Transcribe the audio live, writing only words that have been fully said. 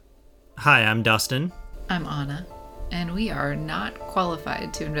Hi, I'm Dustin. I'm Anna, and we are not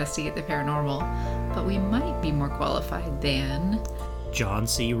qualified to investigate the paranormal, but we might be more qualified than... John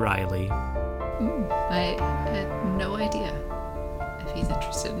C. Reilly. I had no idea if he's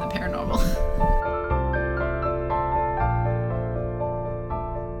interested in the paranormal.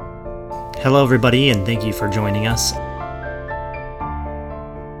 Hello, everybody, and thank you for joining us.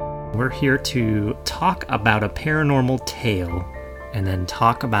 We're here to talk about a paranormal tale and then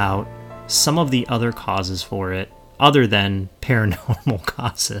talk about some of the other causes for it, other than paranormal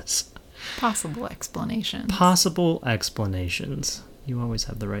causes. Possible explanations. Possible explanations. You always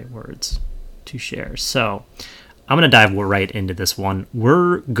have the right words to share. So, I'm going to dive right into this one.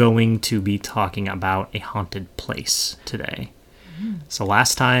 We're going to be talking about a haunted place today. So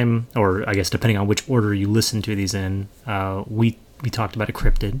last time, or I guess depending on which order you listen to these in, we talked about a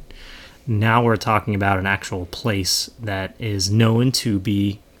cryptid. Now we're talking about an actual place that is known to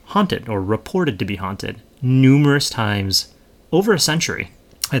be haunted or reported to be haunted numerous times over a century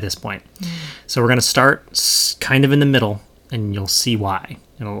at this point. So we're going to start kind of in the middle, and you'll see why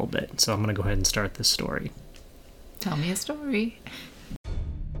in a little bit. So I'm going to go ahead and start this story. Tell me a story.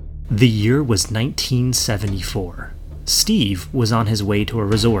 The year was 1974. Steve was on his way to a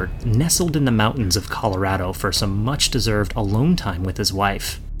resort nestled in the mountains of Colorado for some much-deserved alone time with his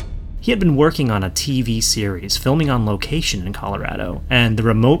wife. He had been working on a TV series, filming on location in Colorado, and the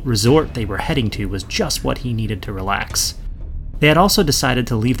remote resort they were heading to was just what he needed to relax. They had also decided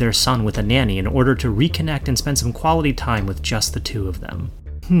to leave their son with a nanny in order to reconnect and spend some quality time with just the two of them.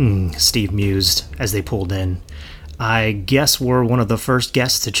 Steve mused as they pulled in. I guess we're one of the first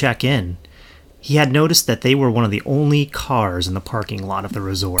guests to check in. He had noticed that they were one of the only cars in the parking lot of the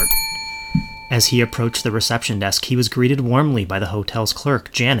resort. As he approached the reception desk, he was greeted warmly by the hotel's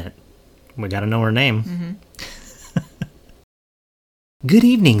clerk, Janet. We gotta know her name. Good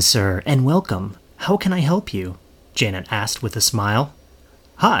evening, sir, and welcome. How can I help you? Janet asked with a smile.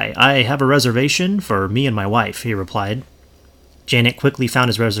 Hi, I have a reservation for me and my wife, he replied. Janet quickly found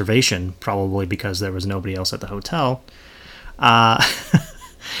his reservation, probably because there was nobody else at the hotel, but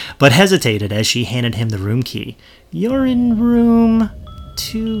hesitated as she handed him the room key. You're in room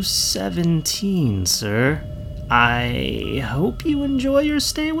 217, sir. I hope you enjoy your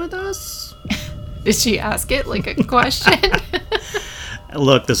stay with us. Did she ask it like a question?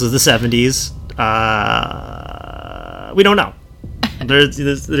 Look, this is the 70s. We don't know.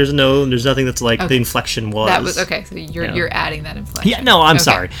 There's nothing that's like okay. The inflection was. That was okay. So you're adding that inflection. Yeah, no, I'm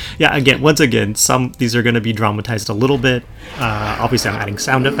sorry. Yeah, once again, these are going to be dramatized a little bit. Obviously, I'm adding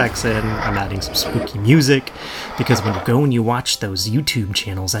sound effects in. I'm adding some spooky music because when you go and you watch those YouTube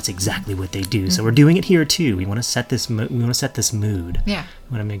channels, that's exactly what they do. Mm-hmm. So we're doing it here too. We want to set this. We want to set this mood. Yeah.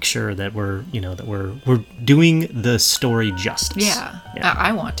 We want to make sure that we're doing the story justice. Yeah.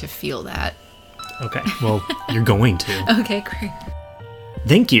 I want to feel that. Okay. Well, you're going to. Okay, great.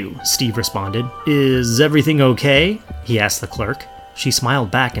 Thank you, Steve responded. Is everything okay? He asked the clerk. She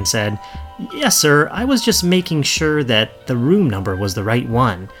smiled back and said, Yes, sir, I was just making sure that the room number was the right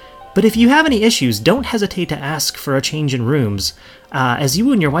one. But if you have any issues, don't hesitate to ask for a change in rooms, as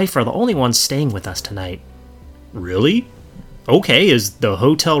you and your wife are the only ones staying with us tonight. Really? Okay, is the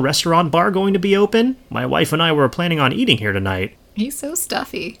hotel restaurant bar going to be open? My wife and I were planning on eating here tonight. He's so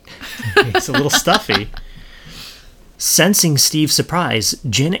stuffy. He's a little stuffy. Sensing Steve's surprise,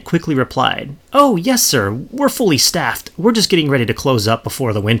 Janet quickly replied, Oh, yes, sir. We're fully staffed. We're just getting ready to close up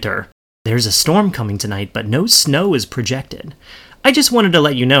before the winter. There's a storm coming tonight, but no snow is projected. I just wanted to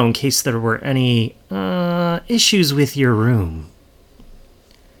let you know in case there were any, issues with your room.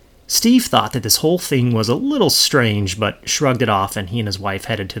 Steve thought that this whole thing was a little strange, but shrugged it off, and he and his wife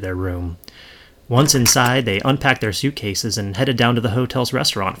headed to their room. Once inside, they unpacked their suitcases and headed down to the hotel's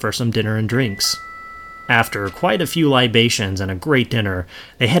restaurant for some dinner and drinks. After quite a few libations and a great dinner,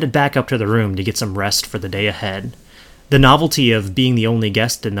 they headed back up to the room to get some rest for the day ahead. The novelty of being the only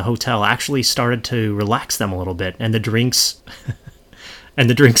guest in the hotel actually started to relax them a little bit, and the drinks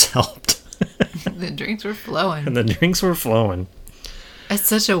helped. The drinks were flowing. It's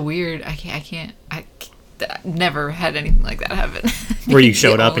such a weird. I never had anything like that happen. Where you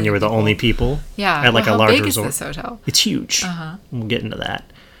showed up and you were the only people. Yeah. At like a large resort. How big is this hotel? It's huge. We'll get into that.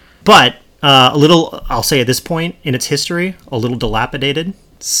 But I'll say at this point in its history, a little dilapidated.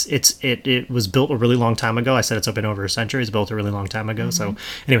 It was built a really long time ago. I said it's been over a century. It's built a really long time ago. So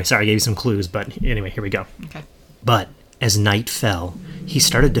anyway, sorry, I gave you some clues, but anyway, here we go. Okay. But as night fell, he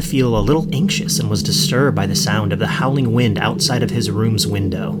started to feel a little anxious and was disturbed by the sound of the howling wind outside of his room's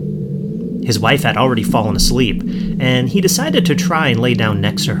window. His wife had already fallen asleep, and he decided to try and lay down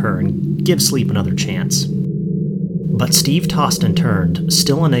next to her and give sleep another chance. But Steve tossed and turned,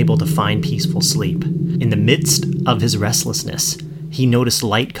 still unable to find peaceful sleep. In the midst of his restlessness, he noticed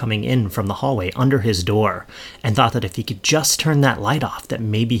light coming in from the hallway under his door, and thought that if he could just turn that light off, that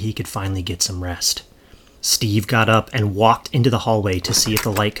maybe he could finally get some rest. Steve got up and walked into the hallway to see if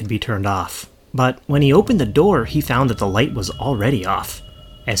the light could be turned off. But when he opened the door, he found that the light was already off.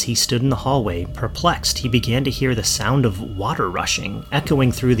 As he stood in the hallway, perplexed, he began to hear the sound of water rushing,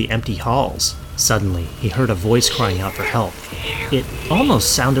 echoing through the empty halls. Suddenly, he heard a voice crying out for help. It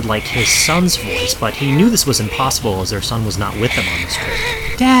almost sounded like his son's voice, but he knew this was impossible as their son was not with them on this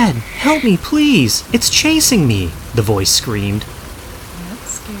trip. "Dad, help me, please! It's chasing me!" the voice screamed.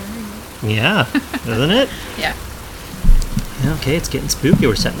 That's scary. Yeah, isn't it? Yeah. Okay, it's getting spooky.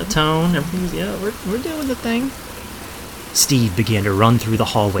 We're setting the tone. Everything's, we're doing the thing. Steve began to run through the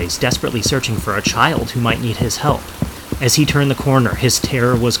hallways, desperately searching for a child who might need his help. As he turned the corner, his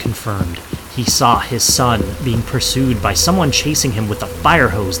terror was confirmed. He saw his son being pursued by someone chasing him with a fire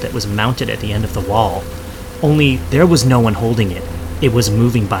hose that was mounted at the end of the wall. Only there was no one holding it. It was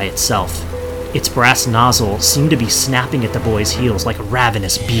moving by itself. Its brass nozzle seemed to be snapping at the boy's heels like a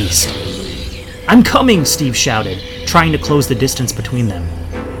ravenous beast. "I'm coming!" Steve shouted, trying to close the distance between them.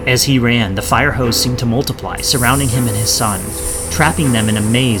 As he ran, the fire hose seemed to multiply, surrounding him and his son, trapping them in a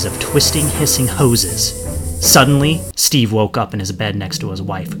maze of twisting, hissing hoses. Suddenly, Steve woke up in his bed next to his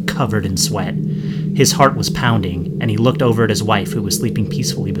wife, covered in sweat. His heart was pounding, and he looked over at his wife, who was sleeping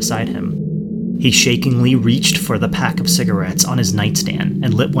peacefully beside him. He shakingly reached for the pack of cigarettes on his nightstand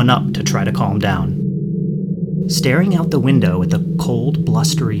and lit one up to try to calm down. Staring out the window at the cold,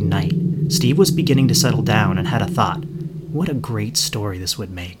 blustery night, Steve was beginning to settle down and had a thought. What a great story this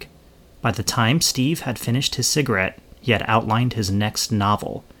would make. By the time Steve had finished his cigarette, he had outlined his next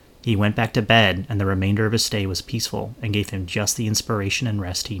novel. He went back to bed, and the remainder of his stay was peaceful and gave him just the inspiration and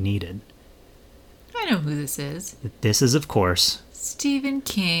rest he needed. I know who this is. This is, of course, Stephen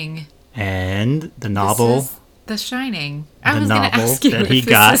King. And the novel... This is The Shining. I the was going to novel ask you that if he this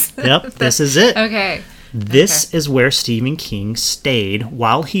got. is Yep, this is it. Okay. This is where Stephen King stayed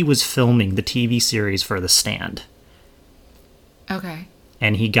while he was filming the TV series for The Stand. Okay.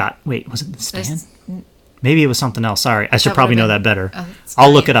 And he got... Wait, was it The Stand? Maybe it was something else. Sorry, I should That probably know would've that better. Oh,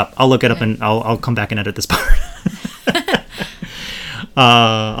 I'll look it up. And I'll come back and edit this part.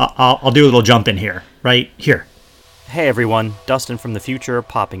 I'll do a little jump in here. Right here. Hey everyone, Dustin from the future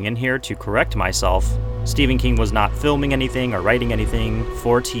popping in here to correct myself. Stephen King was not filming anything or writing anything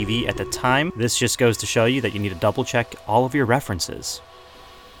for TV at the time. This just goes to show you that you need to double check all of your references.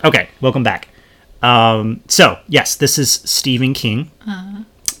 Okay, welcome back. So, yes, this is Stephen King,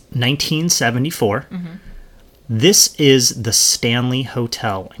 1974. Mm-hmm. This is the Stanley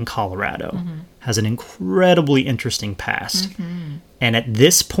Hotel in Colorado. Mm-hmm. Has an incredibly interesting past. Mm-hmm. And at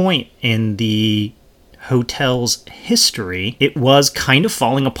this point in the hotel's history, it was kind of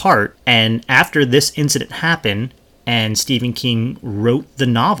falling apart. And after this incident happened and Stephen King wrote the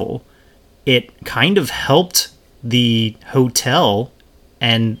novel, it kind of helped the hotel,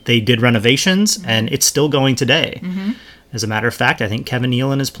 and they did renovations, mm-hmm. and it's still going today. Mm-hmm. As a matter of fact, I think Kevin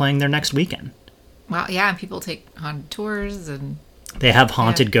Nealon is playing there next weekend. Wow, yeah, and people take on tours and... They have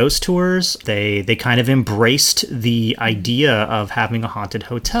haunted ghost tours. They kind of embraced the idea of having a haunted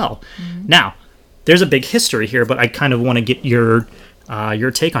hotel. Mm-hmm. Now, there's a big history here, but I kind of want to get your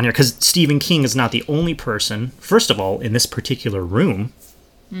take on here, because Stephen King is not the only person, first of all, in this particular room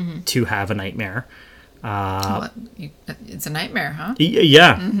mm-hmm. to have a nightmare. It's a nightmare, huh?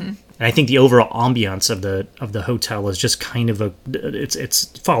 Yeah. Mm-hmm. And I think the overall ambiance of the hotel is just kind of it's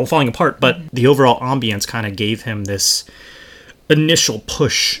falling apart, but mm-hmm. the overall ambiance kind of gave him this initial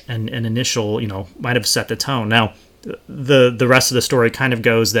push and initial, might have set the tone. Now, the rest of the story kind of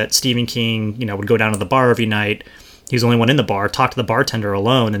goes that Stephen King, would go down to the bar every night. He was the only one in the bar, talk to the bartender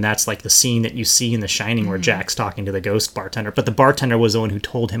alone, and that's like the scene that you see in The Shining where Jack's talking to the ghost bartender. But the bartender was the one who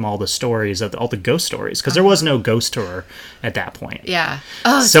told him all the stories, all the ghost stories, because there was no ghost tour at that point. Yeah.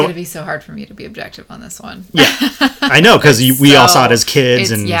 Oh, it's going to be so hard for me to be objective on this one. Yeah. I know, because we all saw it as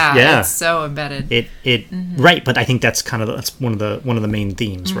kids. It's so embedded. Right, but I think that's that's one of the main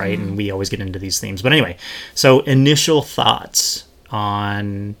themes, mm-hmm. right? And we always get into these themes. But anyway, so initial thoughts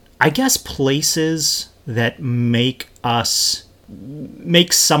on, I guess, places that make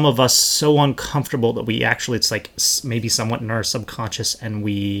some of us so uncomfortable that we actually, it's like maybe somewhat in our subconscious and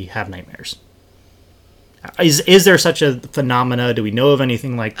we have nightmares. Is there such a phenomena? Do we know of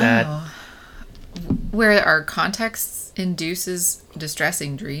anything like that? Where our context induces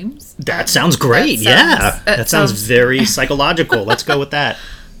distressing dreams? That sounds great. That sounds very psychological. Let's go with that.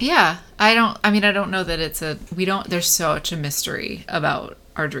 Yeah. I don't know that there's such a mystery about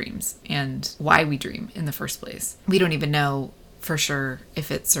our dreams and why we dream in the first place. We don't even know for sure if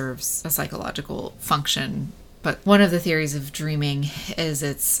it serves a psychological function. But one of the theories of dreaming is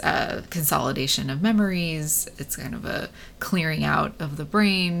it's a consolidation of memories. It's kind of a clearing out of the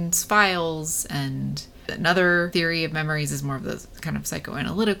brain's files. And another theory of memories is more of the kind of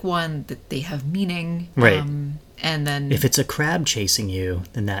psychoanalytic one, that they have meaning. Right. And then if it's a crab chasing you,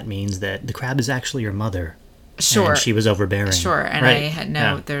 then that means that the crab is actually your mother. Sure. And she was overbearing. Sure. And right. I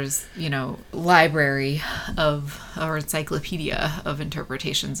had there's, library or encyclopedia of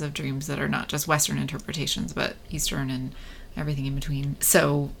interpretations of dreams that are not just Western interpretations, but Eastern and everything in between.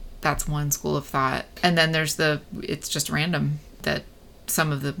 So that's one school of thought. And then there's it's just random, that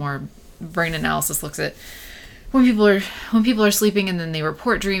some of the more brain analysis looks at when people are sleeping and then they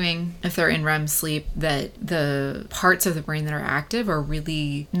report dreaming, if they're in REM sleep, that the parts of the brain that are active are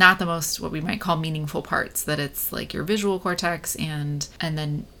really not the most, what we might call, meaningful parts, that it's like your visual cortex and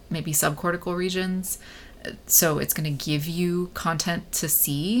then maybe subcortical regions. So it's going to give you content to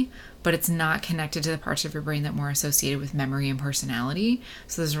see, but it's not connected to the parts of your brain that are more associated with memory and personality.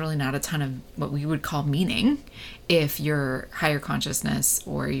 So there's really not a ton of what we would call meaning if your higher consciousness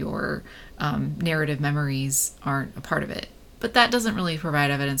or your narrative memories aren't a part of it. But that doesn't really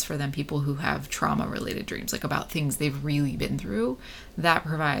provide evidence for them people who have trauma-related dreams, like about things they've really been through. That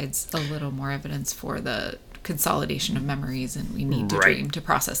provides a little more evidence for the consolidation of memories, and we need to dream to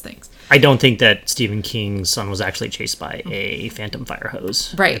process things. I don't think that Stephen King's son was actually chased by a phantom fire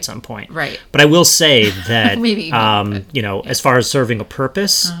hose at some point. Right. But I will say that, Maybe, as far as serving a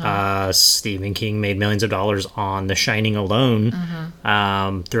purpose, Stephen King made millions of dollars on The Shining alone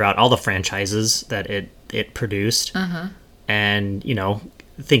throughout all the franchises that it produced. And,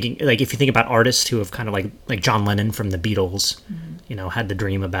 thinking, like, if you think about artists who have kind of like John Lennon from the Beatles, had the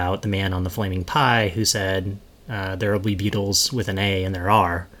dream about the man on the flaming pie who said, there will be Beatles with an A, and there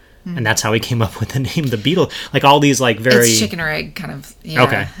are. And that's how he came up with the name The Beatles. Like, all these, like, very... It's chicken or egg, kind of. Yeah.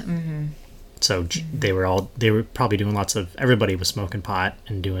 Okay. So they were probably doing everybody was smoking pot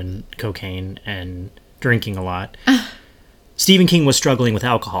and doing cocaine and drinking a lot. Stephen King was struggling with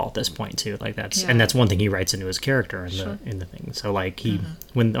alcohol at this point too, and that's one thing he writes into his character in the thing. So like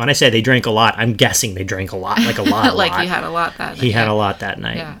when I say they drank a lot, I'm guessing they drank a lot, like a lot. Like he had a lot that night. He had a lot that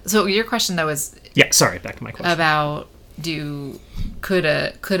night. Yeah. So your question though is back to my question about could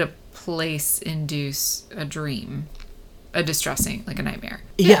a place induce a dream, a distressing, like a nightmare?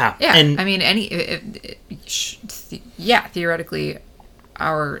 Yeah. And I mean theoretically,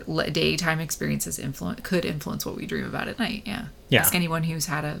 our daytime experiences could influence what we dream about at night. Yeah. Ask anyone who's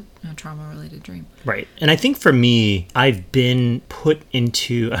had a trauma-related dream. Right. And I think for me, I've been put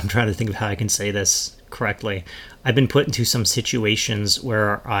into... I'm trying to think of how I can say this correctly. I've been put into some situations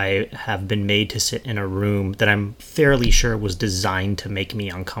where I have been made to sit in a room that I'm fairly sure was designed to make me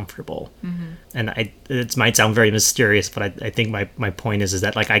uncomfortable. And it might sound very mysterious, but I think my point is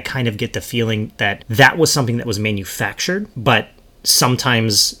that, like, I kind of get the feeling that was something that was manufactured, but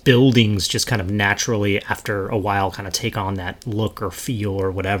sometimes buildings just kind of naturally after a while kind of take on that look or feel or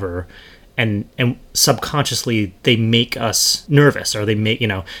whatever, and subconsciously they make us nervous, or they make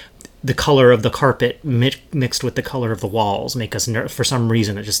the color of the carpet mixed with the color of the walls make us for some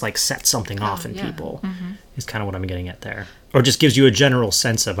reason. It just like sets something off in people is kind of what I'm getting at there, or just gives you a general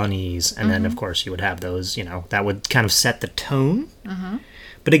sense of unease. And then of course you would have those that would kind of set the tone.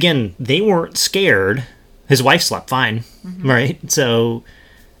 But again, they weren't scared. His wife slept fine, right? So,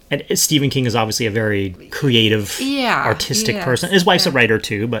 and Stephen King is obviously a very creative, artistic person. His wife's a writer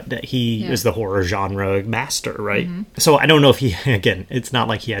too, but he is the horror genre master, right? So I don't know if he, again, it's not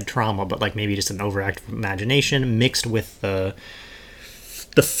like he had trauma, but like maybe just an overactive imagination mixed with the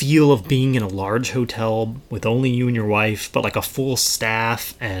feel of being in a large hotel with only you and your wife, but like a full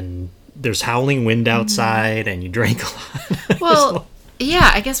staff, and there's howling wind outside, and you drank a lot. Well,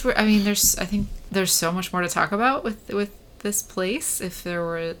 yeah, I guess I think there's so much more to talk about with this place. If there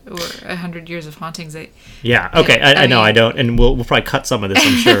were 100 years of hauntings, I know I don't, and we'll probably cut some of this,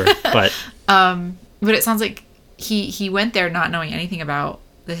 I'm sure. But it sounds like he went there not knowing anything about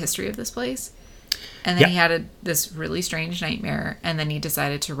the history of this place, and then he had this really strange nightmare, and then he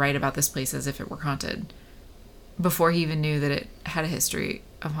decided to write about this place as if it were haunted, before he even knew that it had a history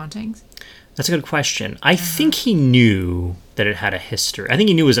of hauntings. That's a good question. I think he knew that it had a history. I think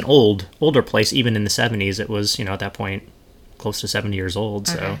he knew it was an older place. Even in the 70s, it was, at that point, close to 70 years old.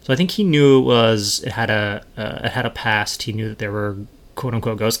 So I think he knew it had a past. He knew that there were quote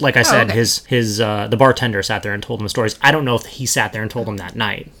unquote ghosts. Like I said, the bartender sat there and told him the stories. I don't know if he sat there and told them that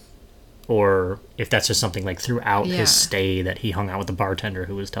night, or if that's just something like throughout his stay that he hung out with the bartender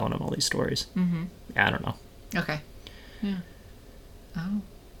who was telling him all these stories. I don't know. Okay. Yeah. Oh.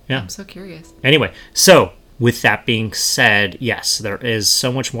 Yeah. I'm so curious. Anyway, so with that being said, yes, there is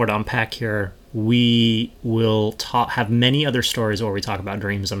so much more to unpack here. We will have many other stories where we talk about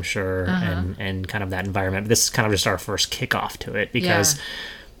dreams, I'm sure, and kind of that environment. But this is kind of just our first kickoff to it because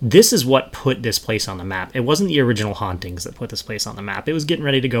this is what put this place on the map. It wasn't the original hauntings that put this place on the map. It was getting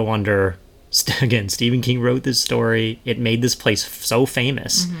ready to go under. Again, Stephen King wrote this story. It made this place so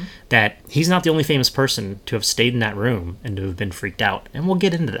famous that he's not the only famous person to have stayed in that room and to have been freaked out. And we'll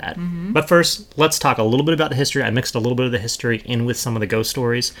get into that. But first, let's talk a little bit about the history. I mixed a little bit of the history in with some of the ghost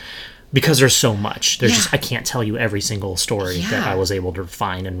stories because there's so much. There's just I can't tell you every single story that I was able to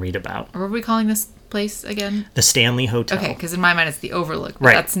find and read about. What are we calling this place again? The Stanley Hotel. Okay, because in my mind it's the Overlook,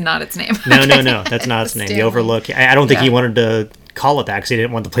 but that's not its name. No, that's not its name. Stanley. The Overlook. I don't think he wanted to call it that because he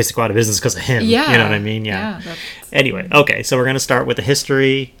didn't want the place to go out of business because of him. Yeah. You know what I mean? Yeah. Anyway, okay, so we're going to start with the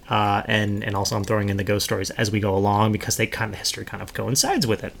history, and also I'm throwing in the ghost stories as we go along because the history kind of coincides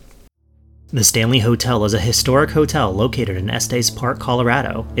with it. The Stanley Hotel is a historic hotel located in Estes Park,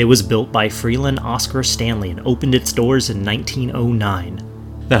 Colorado. It was built by Freeland Oscar Stanley and opened its doors in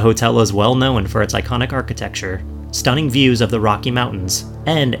 1909. The hotel is well known for its iconic architecture, stunning views of the Rocky Mountains,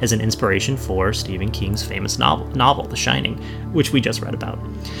 and as an inspiration for Stephen King's famous novel, The Shining, which we just read about.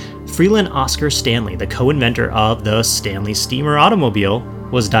 Freeland Oscar Stanley, the co-inventor of the Stanley Steamer automobile,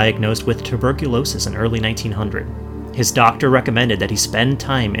 was diagnosed with tuberculosis in early 1900. His doctor recommended that he spend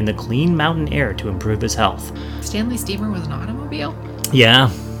time in the clean mountain air to improve his health. Stanley Steamer was an automobile?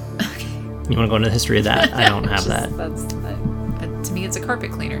 Yeah. Okay. You want to go into the history of that? I don't have that. To me, it's a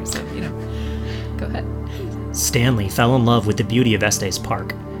carpet cleaner, so, go ahead. Stanley fell in love with the beauty of Estes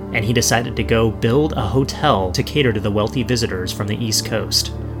Park, and he decided to go build a hotel to cater to the wealthy visitors from the East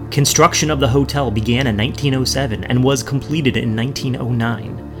Coast. Construction of the hotel began in 1907 and was completed in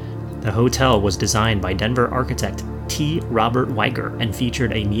 1909. The hotel was designed by Denver architect T. Robert Weiger and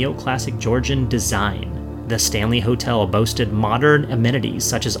featured a neoclassic Georgian design. The Stanley Hotel boasted modern amenities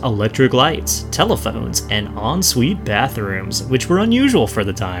such as electric lights, telephones, and ensuite bathrooms, which were unusual for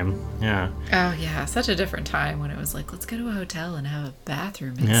the time. Yeah. Oh, yeah. Such a different time when it was like, let's go to a hotel and have a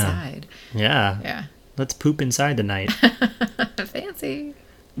bathroom inside. Yeah. Let's poop inside tonight. Fancy.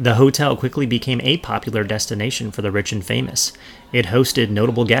 The hotel quickly became a popular destination for the rich and famous. It hosted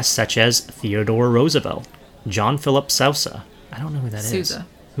notable guests such as Theodore Roosevelt, John Philip Sousa. I don't know who that is. Sousa.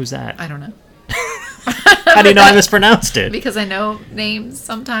 Who's that? I don't know. How do you know I mispronounced it? Because I know names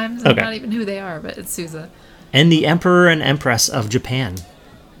sometimes, and not even who they are, but it's Sousa. And the Emperor and Empress of Japan.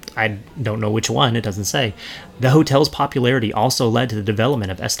 I don't know which one, it doesn't say. The hotel's popularity also led to the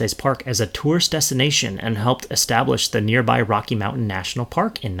development of Estes Park as a tourist destination and helped establish the nearby Rocky Mountain National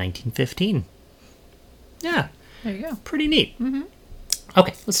Park in 1915. Yeah. There you go. Pretty neat. Mm-hmm.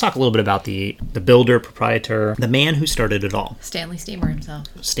 Okay, let's talk a little bit about the builder, proprietor, the man who started it all. Stanley Steamer himself.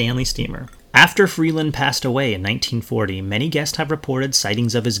 Stanley Steamer. After Freeland passed away in 1940, many guests have reported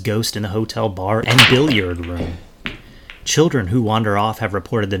sightings of his ghost in the hotel bar and billiard room. Children who wander off have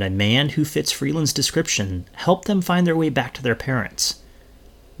reported that a man who fits Freeland's description helped them find their way back to their parents.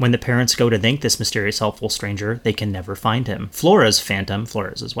 When the parents go to thank this mysterious, helpful stranger, they can never find him. Flora's phantom,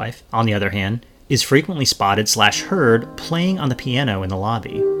 Flora's his wife, on the other hand, is frequently spotted/heard playing on the piano in the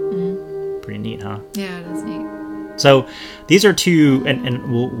lobby. Mm-hmm. Pretty neat, huh? Yeah, it is neat. So these are two,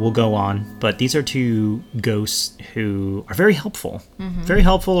 and we'll go on, but these are two ghosts who are very helpful. Mm-hmm. Very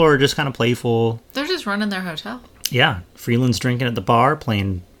helpful or just kind of playful. They're just running their hotel. Yeah. Freeland's drinking at the bar,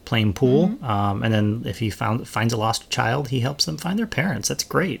 playing pool, mm-hmm. And then if he finds a lost child, he helps them find their parents. That's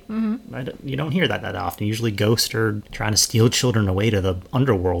great. Mm-hmm. You don't hear that often. Usually ghosts are trying to steal children away to the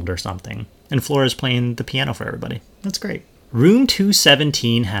underworld or something. And Flora's playing the piano for everybody. That's great. Room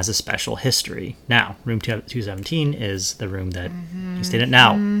 217 has a special history. Now, room 217 is the room that he stayed at.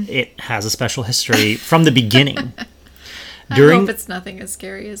 Now, it has a special history from the beginning. I hope it's nothing as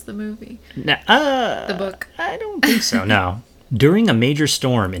scary as the movie. The book. I don't think so, no. During a major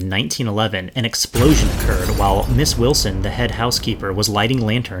storm in 1911, an explosion occurred while Miss Wilson, the head housekeeper, was lighting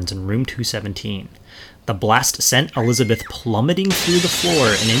lanterns in room 217. The blast sent Elizabeth plummeting through the floor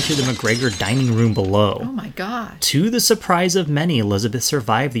and into the McGregor dining room below. Oh my God. To the surprise of many, Elizabeth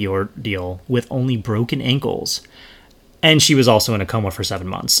survived the ordeal with only broken ankles. And she was also in a coma for 7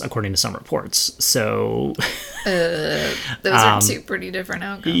 months, according to some reports. So... those are two pretty different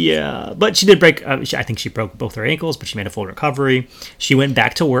outcomes. Yeah, but she did break... I think she broke both her ankles, but she made a full recovery. She went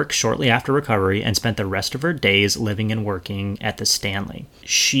back to work shortly after recovery and spent the rest of her days living and working at the Stanley.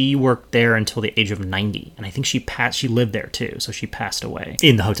 She worked there until the age of 90, and I think she lived there too, so she passed away.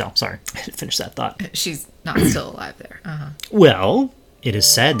 In the hotel, sorry. I didn't finish that thought. She's not still alive there. Uh-huh. Well... It is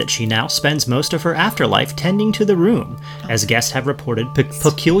said that she now spends most of her afterlife tending to the room, as guests have reported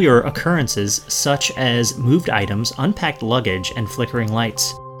peculiar occurrences such as moved items, unpacked luggage, and flickering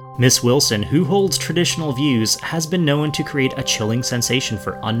lights. Miss Wilson, who holds traditional views, has been known to create a chilling sensation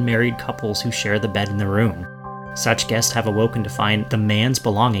for unmarried couples who share the bed in the room. Such guests have awoken to find the man's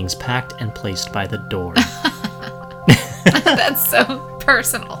belongings packed and placed by the door. That's so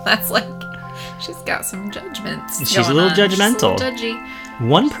personal. That's like, she's got some judgments. She's a little judgmental. She's a little judgy.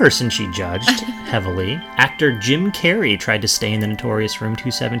 One person she judged heavily, actor Jim Carrey, tried to stay in the notorious Room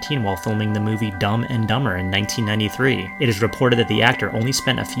 217 while filming the movie Dumb and Dumber in 1993. It is reported that the actor only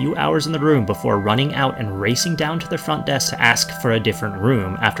spent a few hours in the room before running out and racing down to the front desk to ask for a different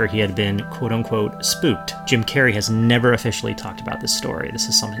room after he had been quote-unquote spooked. Jim Carrey has never officially talked about this story. This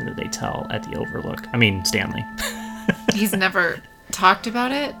is something that they tell at the Overlook. I mean, Stanley. He's never talked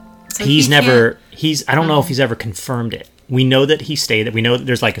about it? So I don't know if he's ever confirmed it. We know that he stayed. That we know that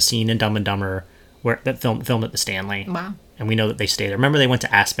there's like a scene in Dumb and Dumber that filmed at the Stanley. Wow. And we know that they stayed there. Remember they went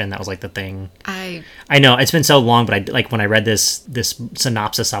to Aspen? That was like the thing. I know it's been so long, but when I read this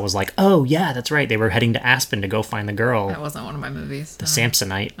synopsis, I was like, oh yeah, that's right. They were heading to Aspen to go find the girl. That wasn't one of my movies. The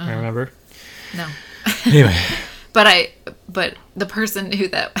Samsonite. I remember. No. Anyway. But the person who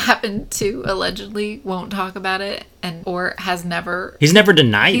that happened to allegedly won't talk about it or has never. He's never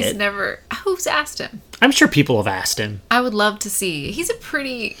denied it. He's never. Who's asked him? I'm sure people have asked him. I would love to see. He's a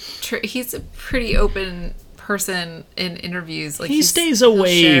pretty open person in interviews. Like he stays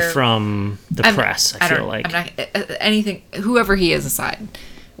away from the press. I feel like I'm not anything. Whoever he is aside,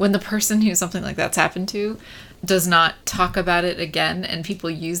 when the person who something like that's happened to does not talk about it again, and people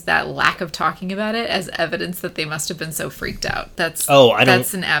use that lack of talking about it as evidence that they must have been so freaked out. That's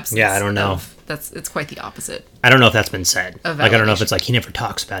an absence. Yeah, I don't know. It's quite the opposite. I don't know if that's been said. Like I don't know if it's like he never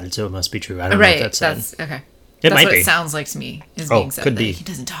talks about it, so it must be true. I don't know if that's said. That's okay. That's might what it sounds like to me is being said. Could that be. He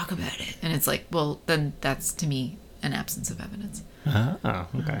doesn't talk about it, and it's like, well, then that's to me an absence of evidence. Oh,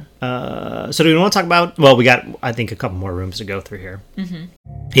 okay. So do we want to talk about... Well, we got, I think, a couple more rooms to go through here. Mm-hmm.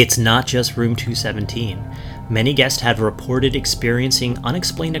 It's not just Room 217. Many guests have reported experiencing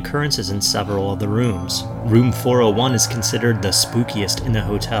unexplained occurrences in several of the rooms. Room 401 is considered the spookiest in the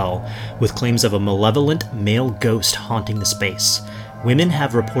hotel, with claims of a malevolent male ghost haunting the space. Women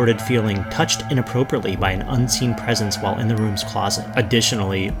have reported feeling touched inappropriately by an unseen presence while in the room's closet.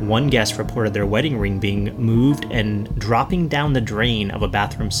 Additionally, one guest reported their wedding ring being moved and dropping down the drain of a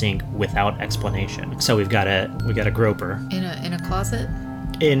bathroom sink without explanation. So we got a groper In a closet?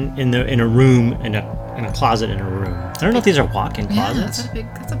 In a room in a closet in a room. I don't know if these are walk-in closets.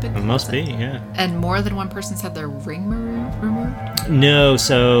 Yeah, that's a big It must be, yeah. And more than one person's had their ring removed? No,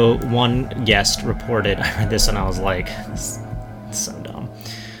 so one guest reported, I read this and I was like, this is so dumb.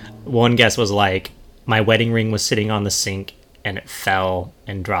 One guest was like, my wedding ring was sitting on the sink and it fell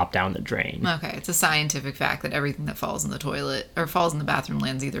and dropped down the drain. Okay, it's a scientific fact that everything that falls in the toilet or falls in the bathroom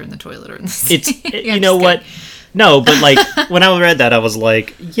lands either in the toilet or in the sink. You know what? No, but like when I read that, I was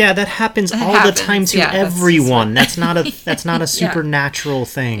like, yeah, that happens the time to everyone. That's not a supernatural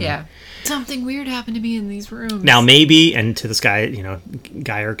thing. Yeah. Something weird happened to me in these rooms. Now maybe, and to this guy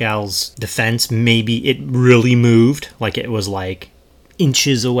or gal's defense, maybe it really moved. Like it was like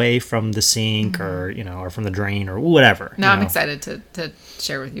inches away from the sink or from the drain or whatever. Now I'm excited to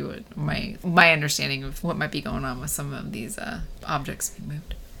share with you what my understanding of what might be going on with some of these objects being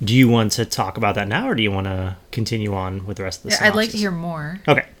moved. Do you want to talk about that now, or do you want to continue on with the rest of the synopsis? I'd like to hear more.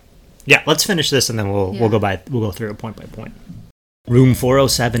 Okay. Yeah, let's finish this and then we'll go through it point by point. Room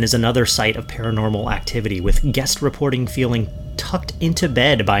 407 is another site of paranormal activity, with guests reporting feeling tucked into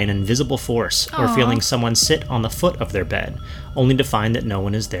bed by an invisible force, or feeling someone sit on the foot of their bed, only to find that no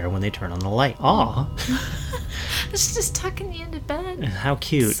one is there when they turn on the light. Aw. It's just tucking you into bed. How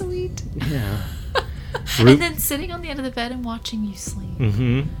cute. Sweet. Yeah. And then sitting on the end of the bed and watching you sleep.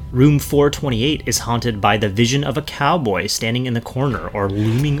 Mm-hmm. Room 428 is haunted by the vision of a cowboy standing in the corner or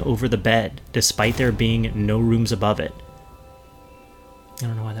looming over the bed, despite there being no rooms above it. I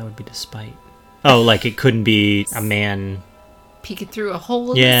don't know why that would be despite. Oh, like it couldn't be a man peeking through a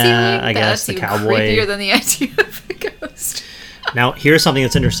hole in the ceiling? Yeah, I guess the cowboy. That's creepier than the idea of a ghost. Now, here's something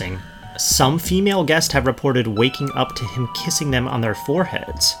that's interesting. Some female guests have reported waking up to him kissing them on their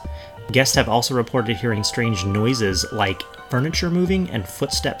foreheads. Guests have also reported hearing strange noises like furniture moving and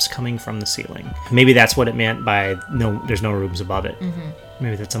footsteps coming from the ceiling. Maybe that's what it meant by there's no rooms above it. Mm-hmm.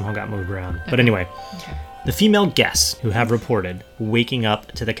 Maybe that somehow got moved around. Okay. But anyway, the female guests who have reported waking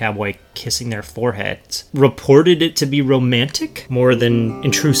up to the cowboy kissing their foreheads reported it to be romantic more than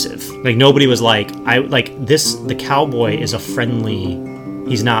intrusive. Like nobody was like, the cowboy is a friendly,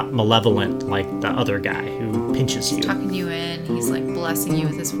 he's not malevolent like the other guy who pinches you. He's tucking you in, he's like blessing you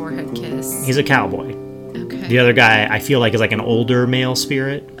with his forehead kiss. He's a cowboy. Okay. The other guy, I feel like, is like an older male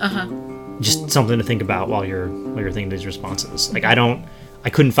spirit. Uh-huh. Just something to think about while you're thinking these responses. Like, I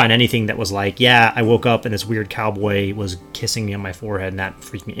couldn't find anything that was like, yeah, I woke up and this weird cowboy was kissing me on my forehead and that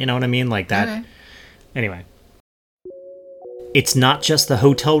freaked me. You know what I mean? Like that. Okay. Anyway. It's not just the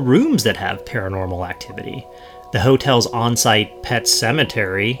hotel rooms that have paranormal activity. The hotel's on-site pet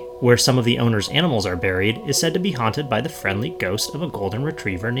cemetery, where some of the owner's animals are buried, is said to be haunted by the friendly ghost of a golden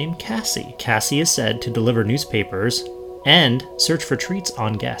retriever named Cassie. Cassie is said to deliver newspapers and search for treats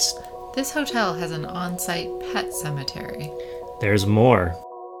on guests. This hotel has an on-site pet cemetery. There's more.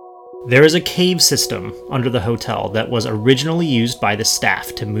 There is a cave system under the hotel that was originally used by the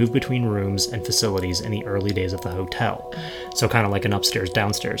staff to move between rooms and facilities in the early days of the hotel. So kind of like an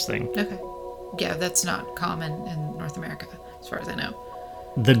upstairs-downstairs thing. Okay. Yeah, that's not common in North America, as far as I know.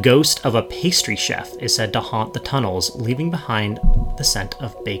 The ghost of a pastry chef is said to haunt the tunnels, leaving behind the scent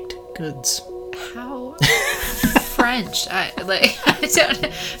of baked goods. How French? I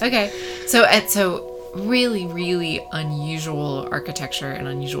don't. Okay, so really, really unusual architecture and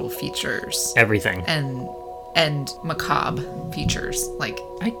unusual features. Everything. And macabre features, like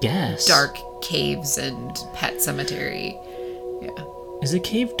I guess dark caves and pet cemetery. Yeah. Is a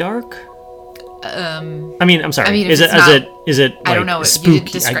cave dark? I mean, I'm sorry. I mean, is it like I don't know. spooky? You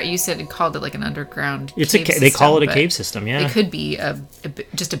didn't describe. You said it called it like an underground. It's cave they call it system, a cave system. Yeah. It could be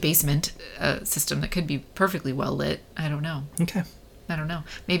just a basement system that could be perfectly well lit. I don't know. Okay. I don't know.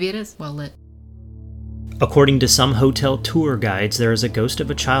 Maybe it is well lit. According to some hotel tour guides, there is a ghost of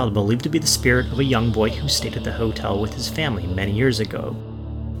a child believed to be the spirit of a young boy who stayed at the hotel with his family many years ago.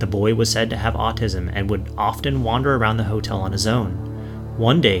 The boy was said to have autism and would often wander around the hotel on his own.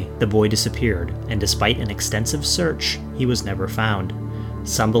 One day, the boy disappeared, and despite an extensive search, he was never found.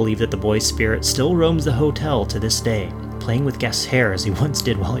 Some believe that the boy's spirit still roams the hotel to this day, playing with guests' hair as he once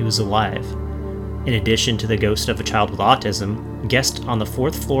did while he was alive. In addition to the ghost of a child with autism, guests on the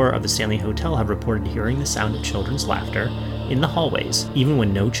 4th floor of the Stanley Hotel have reported hearing the sound of children's laughter in the hallways, even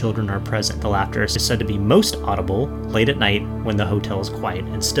when no children are present. The laughter is said to be most audible late at night when the hotel is quiet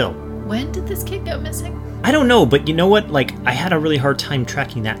and still. When did this kid go missing? I don't know, but you know what? Like, I had a really hard time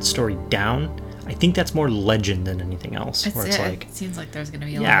tracking that story down. I think that's more legend than anything else. It seems like there's going to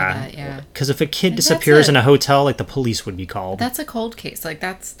be a lot of that, yeah. Because if a kid disappears in a hotel, like, the police would be called. That's a cold case. Like,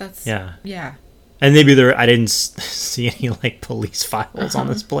 that's yeah. Yeah. And maybe I didn't see any, like, police files on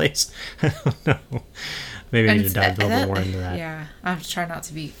this place. I don't know. Maybe I need to dive a little more into that. Yeah. I'm trying not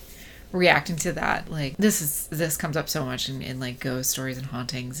to be reacting to that. Like, this comes up so much in like ghost stories and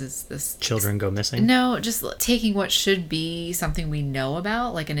hauntings, is this children go missing? No, just taking what should be something we know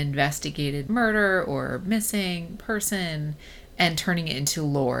about, like an investigated murder or missing person, and turning it into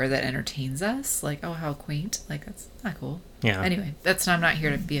lore that entertains us. Like, oh, how quaint. Like, that's not cool. Yeah. Anyway, I'm not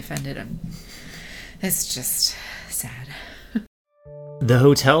here to be offended. It's just sad. The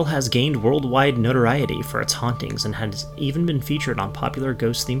hotel has gained worldwide notoriety for its hauntings and has even been featured on popular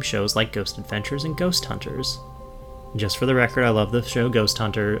ghost-themed shows like Ghost Adventures and Ghost Hunters. Just for the record, I love the show Ghost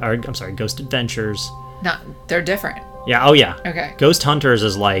Adventures. No, they're different. Yeah, oh yeah. Okay. Ghost Hunters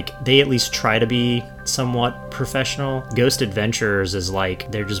is like, they at least try to be somewhat professional. Ghost Adventures is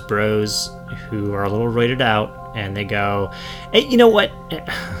like, they're just bros who are a little roided out, and they go, hey, you know what?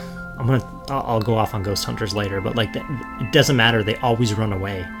 I'll go off on Ghost Hunters later, but like, it doesn't matter. They always run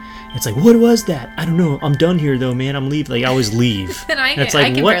away. It's like, what was that? I don't know. I'm done here though, man. I'm leaving. They always leave. And I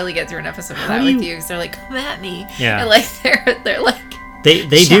can barely get through an episode of that with you because they're like, come at me. Yeah. And like they're like they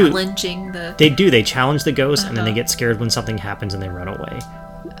challenging the. They do. They challenge the ghost, and then they get scared when something happens and they run away.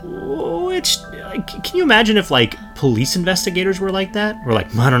 Which, can you imagine if like police investigators were like that? We're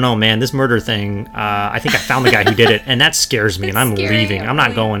like, I don't know, man, this murder thing, I think I found the guy who did it, and that scares me, and I'm leaving. I'm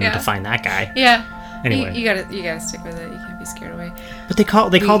not going to find that guy. Yeah. Anyway, you gotta stick with it. You can't be scared away. But they call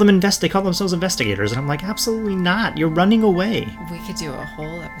themselves investigators, and I'm like, absolutely not. You're running away. We could do a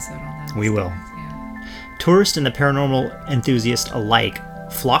whole episode on that. We will. Yeah. Tourists and the paranormal enthusiast alike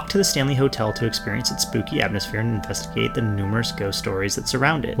flock to the Stanley Hotel to experience its spooky atmosphere and investigate the numerous ghost stories that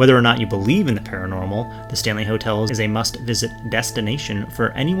surround it. Whether or not you believe in the paranormal, the Stanley Hotel is a must-visit destination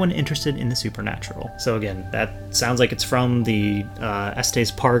for anyone interested in the supernatural. So again, that sounds like it's from the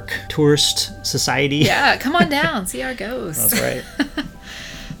Estes Park Tourist Society. Yeah, come on down, see our ghosts. That's right.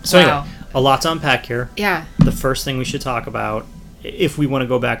 So anyway, a lot to unpack here. Yeah. The first thing we should talk about, if we want to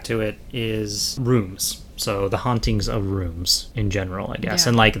go back to it, is rooms. So the hauntings of rooms in general, I guess. Yeah.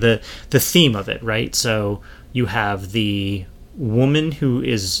 And like the theme of it, right? So you have the woman who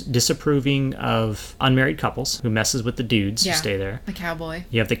is disapproving of unmarried couples, who messes with the dudes who stay there. The cowboy.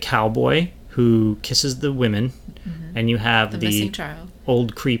 You have the cowboy who kisses the women. Mm-hmm. And you have the the missing child.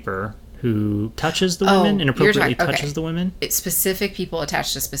 old creeper who touches the women, inappropriately touches the women. It's specific people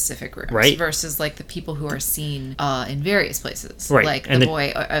attached to specific rooms, right? Versus like the people who are seen in various places, right? Like and the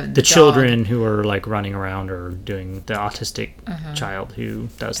boy, the children who are like running around or doing the autistic child who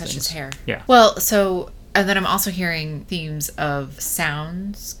does touches things. Hair. Yeah. Well, so. And then I'm also hearing themes of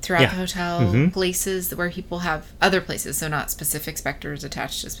sounds throughout the hotel, places where people have other places, so not specific specters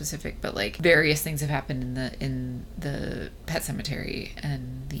attached to specific, but like various things have happened in the pet cemetery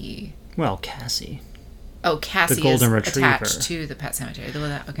and the Cassie. Oh, Cassie the golden is retriever. Attached to the pet cemetery.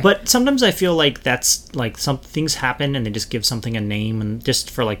 Okay. But sometimes I feel like that's like some things happen and they just give something a name and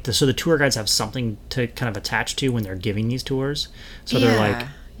just for like so the tour guides have something to kind of attach to when they're giving these tours. So they're like.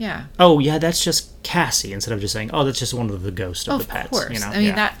 Yeah. Oh, yeah, that's just Cassie, instead of just saying, oh, that's just one of the ghosts of the pets. Of course. You know? I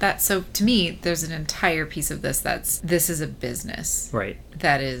mean, that so to me, there's an entire piece of this this is a business. Right.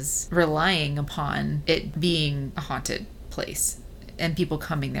 That is relying upon it being a haunted place and people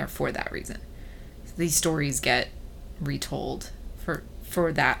coming there for that reason. So these stories get retold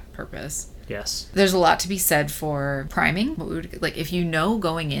for that purpose. Yes. There's a lot to be said for priming. Like, if you know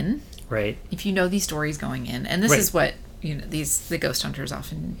going in. Right. If you know these stories going in. And this is what... the ghost hunters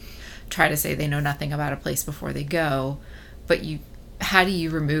often try to say they know nothing about a place before they go, but how do you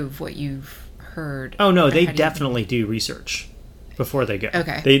remove what you've heard? Oh no, they definitely do research before they go.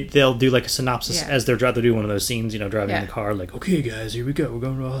 Okay. They'll do like a synopsis as they're driving. They'll do one of those scenes, driving in the car, like, okay guys, here we go. We're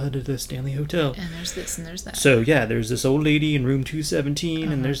going all head to the Stanley Hotel. And there's this and there's that. So yeah, there's this old lady in room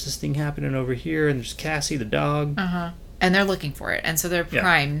 217, and there's this thing happening over here, and there's Cassie the dog. And they're looking for it, and so they're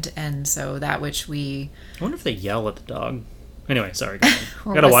primed, and so that which we... I wonder if they yell at the dog. Anyway, sorry. I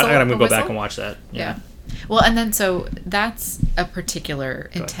gotta go back and watch that. Yeah. Well, and then so that's a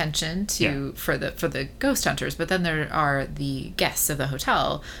particular intention for the ghost hunters, but then there are the guests of the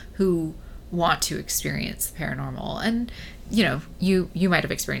hotel who want to experience the paranormal, and you might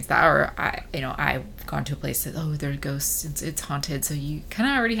have experienced that, or I've gone to a place that there are ghosts, it's haunted, so you kind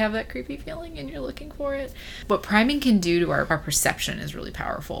of already have that creepy feeling and you're looking for it. What priming can do to our perception is really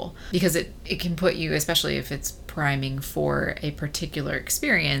powerful, because it can put you, especially if it's priming for a particular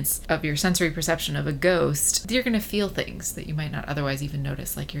experience of your sensory perception of a ghost, you're going to feel things that you might not otherwise even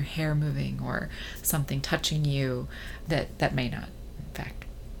notice, like your hair moving or something touching you that may not in fact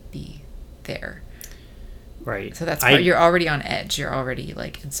be there. Right. So that's why you're already on edge. You're already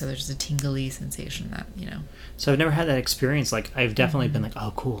and so there's a tingly sensation that, So I've never had that experience. Like, I've definitely been like,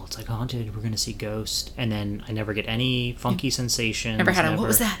 oh, cool, it's like haunted, we're going to see ghosts. And then I never get any funky sensations. Never had what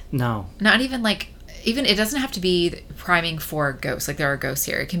was that? No. Not even even it doesn't have to be priming for ghosts. Like, there are ghosts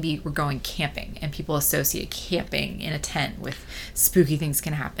here. It can be we're going camping, and people associate camping in a tent with spooky things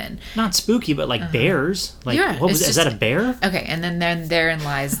can happen. Not spooky, but like bears. Like, is that a bear? Okay, and then therein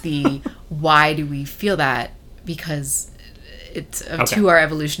lies the why do we feel that? Because it's to our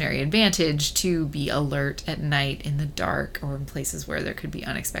evolutionary advantage to be alert at night in the dark or in places where there could be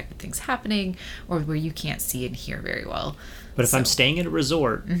unexpected things happening or where you can't see and hear very well. But if I'm staying at a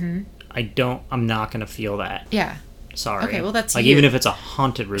resort, I'm not going to feel that. Yeah. Sorry. Okay, well, that's even if it's a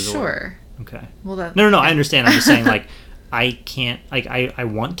haunted resort. Sure. Okay. Well, No, I understand. I'm just saying, I can't, I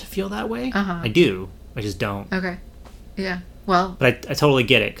want to feel that way. I do. I just don't. Okay. Yeah. Well. But I totally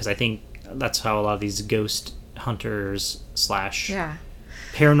get it, because I think that's how a lot of these ghost hunters /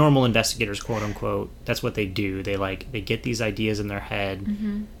 paranormal investigators, quote unquote, that's what they do. They get these ideas in their head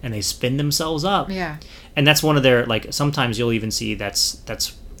and they spin themselves up. Yeah. And that's one of their, sometimes you'll even see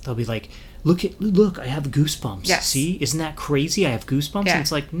they'll be like, look, I have goosebumps. Yes. See, isn't that crazy? I have goosebumps. Yeah. And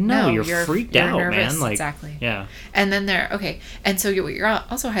it's like, no, you're freaked out, nervous. man. Exactly. Yeah. And then and so what you're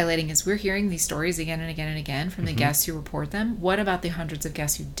also highlighting is we're hearing these stories again and again and again from the guests who report them. What about the hundreds of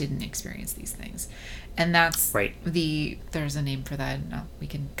guests who didn't experience these things? And that's right. There's a name for that. No, we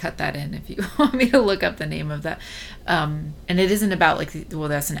can cut that in if you want me to look up the name of that. And it isn't about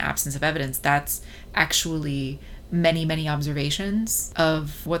that's an absence of evidence. That's actually many, many observations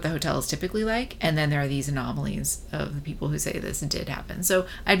of what the hotel is typically like. And then there are these anomalies of the people who say this did happen. So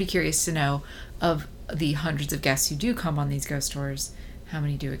I'd be curious to know, of the hundreds of guests who do come on these ghost tours, how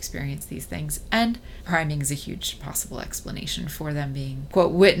many do experience these things? And priming is a huge possible explanation for them being,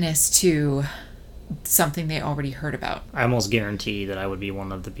 quote, witness to something they already heard about. I almost guarantee that I would be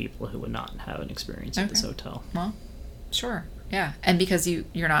one of the people who would not have an experience at this hotel. Well, sure. Yeah. And because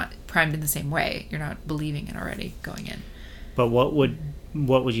you're not primed in the same way, you're not believing it already going in. But what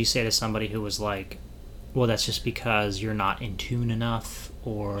would you say to somebody who was like, well, that's just because you're not in tune enough,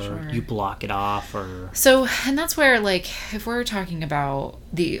 or you block it off, or... So, and that's where, if we're talking about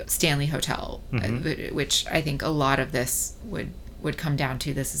the Stanley Hotel, which I think a lot of this would would come down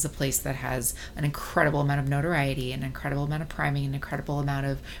to this is a place that has an incredible amount of notoriety, an incredible amount of priming, an incredible amount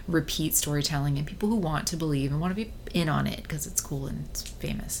of repeat storytelling, and people who want to believe and want to be in on it because it's cool and it's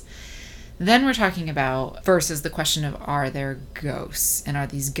famous. Then we're talking about versus the question of, are there ghosts, and are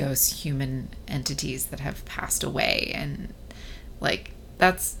these ghosts human entities that have passed away? And like,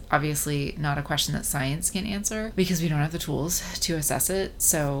 that's obviously not a question that science can answer because we don't have the tools to assess it.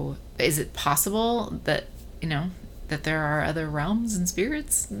 So is it possible that, that there are other realms and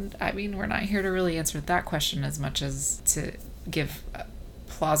spirits? I mean, we're not here to really answer that question as much as to give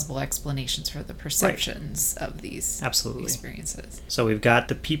plausible explanations for the perceptions of these experiences. So we've got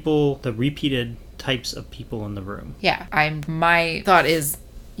the people, the repeated types of people in the room. Yeah. My thought is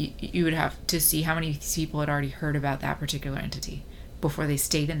you would have to see how many people had already heard about that particular entity before they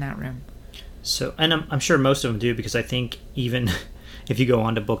stayed in that room. So, and I'm sure most of them do, because I think even if you go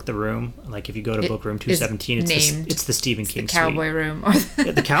on to book the room, like if you go to book room 217, it's the Stephen King the cowboy suite. Room.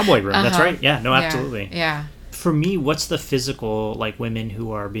 The cowboy room, that's right. Yeah, no, absolutely. Yeah. For me, what's the physical, like, women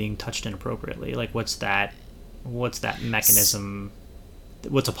who are being touched inappropriately? Like, what's that mechanism?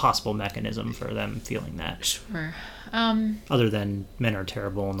 What's a possible mechanism for them feeling that? Sure. Other than men are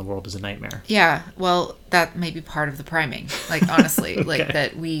terrible and the world is a nightmare. Yeah, well, that may be part of the priming. Like, honestly, Okay. like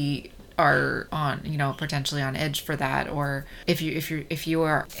that we are on, potentially on edge for that. Or if you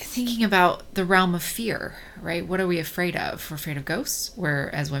are thinking about the realm of fear, right? What are we afraid of? We're afraid of ghosts. We're,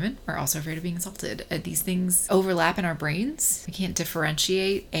 as women, we're also afraid of being assaulted. These things overlap in our brains. We can't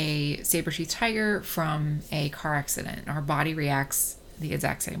differentiate a saber-toothed tiger from a car accident. Our body reacts the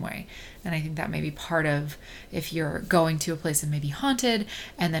exact same way. And I think that may be part of, if you're going to a place that may be haunted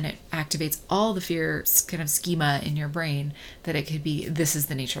and then it activates all the fear kind of schema in your brain, that it could be, this is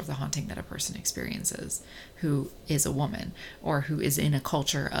the nature of the haunting that a person experiences who is a woman or who is in a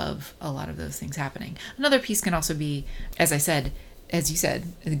culture of a lot of those things happening. Another piece can also be, as you said,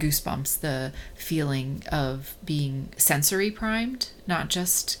 the goosebumps, the feeling of being sensory primed, not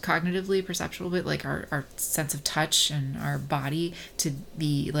just cognitively perceptual, but like our sense of touch and our body to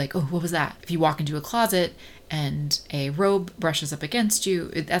be like, oh, what was that? If you walk into a closet and a robe brushes up against you,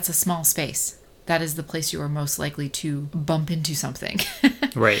 that's a small space. That is the place you are most likely to bump into something.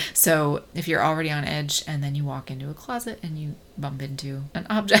 Right. So if you're already on edge and then you walk into a closet and you bump into an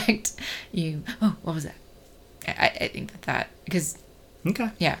object, what was that? I think that because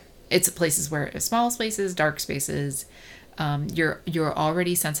it's places where small spaces, dark spaces, you're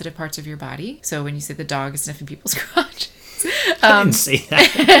already sensitive parts of your body. So when you say the dog is sniffing people's crotches, I didn't say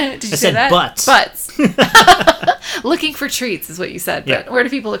that. Did you say that? Butts. Looking for treats is what you said. But where do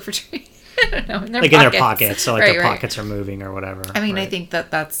people look for treats? I don't know, in their pockets. In their pockets, so their pockets are moving or whatever. I mean, I think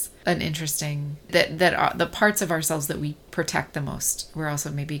that's an interesting that the parts of ourselves that we protect the most, we're also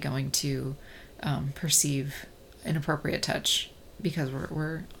maybe going to perceive inappropriate touch because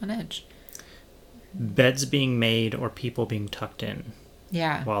we're on edge. Beds being made or people being tucked in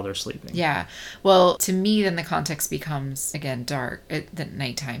while they're sleeping. Yeah. Well, to me, then the context becomes, again, dark. The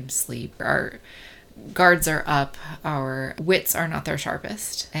nighttime sleep. Our guards are up. Our wits are not their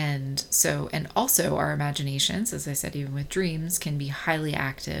sharpest. And also our imaginations, as I said, even with dreams, can be highly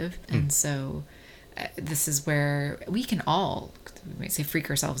active. And so this is where we can all, we might say, freak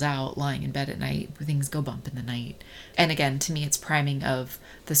ourselves out lying in bed at night. Things go bump in the night. And again, to me, it's priming of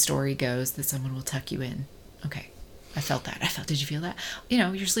the story goes that someone will tuck you in. Okay, I felt that. Did you feel that?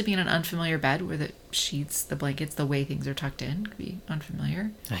 You're sleeping in an unfamiliar bed where the sheets, the blankets, the way things are tucked in could be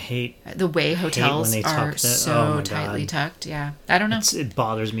unfamiliar. I hate the way hotels are so tightly tucked. Yeah, I don't know. It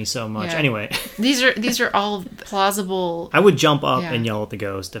bothers me so much. Yeah. Anyway, these are all plausible. I would jump up and yell at the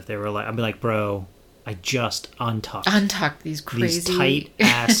ghost if they were like, I'd be like, bro, I just untucked these crazy, these tight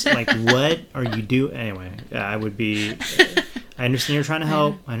ass, like, what are you doing? Anyway, I would be, I understand you're trying to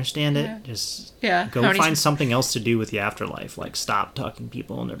help. I understand it. Just go find something else to do with the afterlife. Like, stop tucking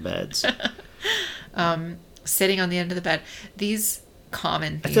people in their beds. Sitting on the end of the bed. These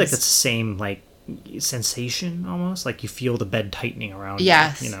common things. I feel like that's the same, like, sensation almost. Like you feel the bed tightening around you.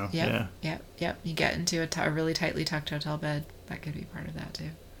 You know? Yep. You get into a really tightly tucked hotel bed. That could be part of that too.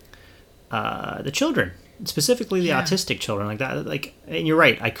 The children, specifically the autistic children, like that. Like, and you're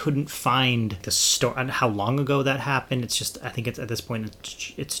right. I couldn't find the story on how long ago that happened. It's just, I think it's at this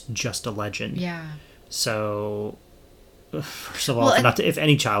point, it's just a legend. Yeah. So, first of all, if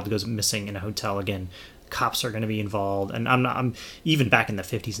any child goes missing in a hotel again, cops are going to be involved. And I'm even back in the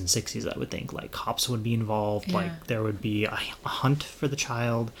 50s and 60s, I would think like cops would be involved. Yeah. Like there would be a hunt for the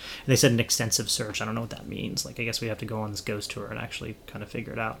child. And they said an extensive search. I don't know what that means. Like I guess we have to go on this ghost tour and actually kind of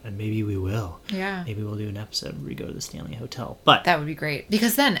figure it out. And maybe we will. Yeah. Maybe we'll do an episode where we go to the Stanley Hotel. But that would be great,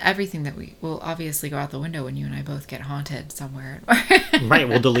 because then everything that we will obviously go out the window when you and I both get haunted somewhere. right,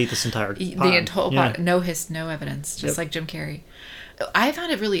 we'll delete this entire pod. Whole pod. No evidence, just like Jim Carrey. I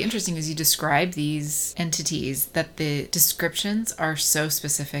found it really interesting as you describe these entities that the descriptions are so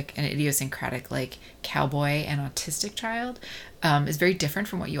specific and idiosyncratic, like cowboy and autistic child is very different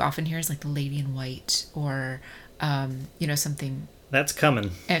from what you often hear as like the lady in white or, something. That's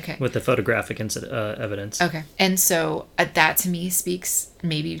coming. Okay. With the photographic evidence. Okay. And so that to me speaks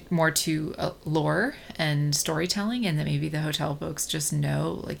maybe more to lore and storytelling, and that maybe the hotel folks just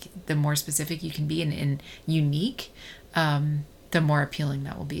know, like, the more specific you can be and unique, the more appealing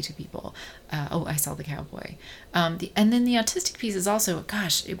that will be to people. I saw the cowboy. And then the autistic piece is also,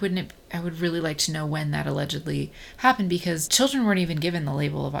 gosh, I would really like to know when that allegedly happened, because children weren't even given the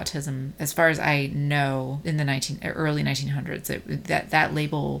label of autism, as far as I know, in the early 1900s. That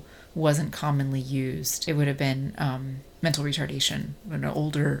label wasn't commonly used. It would have been mental retardation, an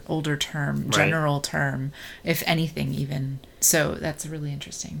older term, general term, if anything even. So that's really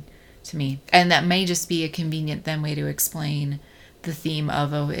interesting to me. And that may just be a convenient then way to explain the theme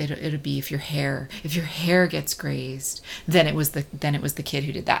of, it'll be if your hair gets grazed, then it was the kid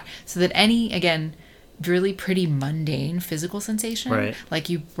who did that. So that any, again, really pretty mundane physical sensation, right, like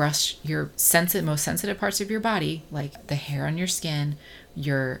you brush your most sensitive parts of your body, like the hair on your skin,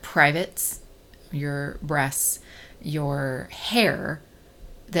 your privates, your breasts, your hair,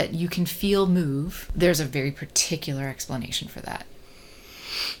 that you can feel move. There's a very particular explanation for that.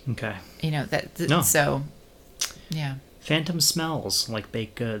 Okay. No. So, yeah. Phantom smells, like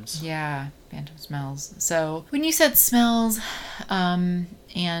baked goods. Yeah, phantom smells. So when you said smells,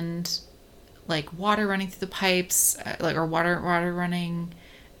 and like water running through the pipes, or water running,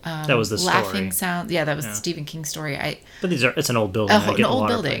 that was the laughing story. Sound. Yeah, that was the Stephen King story. But it's an old building. An old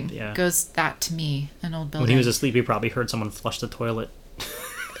building. Yeah. Goes that to me, an old building. When he was asleep, he probably heard someone flush the toilet.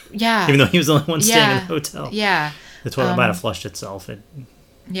 Yeah. Even though he was the only one staying in the hotel. Yeah. The toilet might have flushed itself.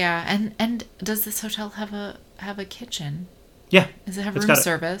 Yeah, and does this hotel have a kitchen? Yeah. Does it have room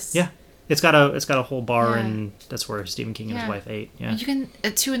service? Yeah. It's got a whole bar, and that's where Stephen King and his wife ate. Yeah. You can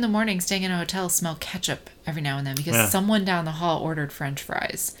at 2 a.m. staying in a hotel smell ketchup every now and then, because someone down the hall ordered French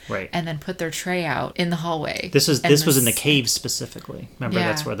fries, right, and then put their tray out in the hallway. This was in the cave specifically. Remember,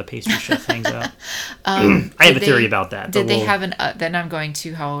 that's where the pastry chef hangs out. I have a theory about that. Did they have then I'm going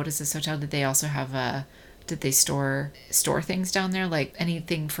to, how old is this hotel? Did they also have did they store things down there, like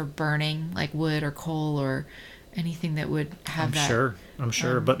anything for burning, like wood or coal or anything that would have I'm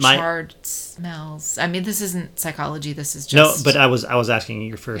sure, but charred smells. I mean, this isn't psychology. This is just no. But I was asking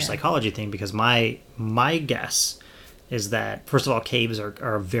you for a psychology thing, because my guess is that, first of all, caves are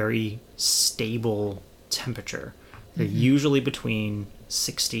a very stable temperature. They're usually between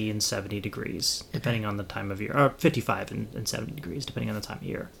 60 and 70 degrees, depending on the time of year, or 55 and 70 degrees, depending on the time of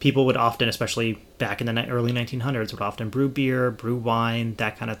year. People would often, especially back in the early 1900s, would often brew beer, brew wine,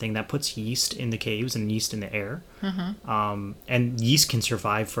 that kind of thing. That puts yeast in the caves and yeast in the air. And yeast can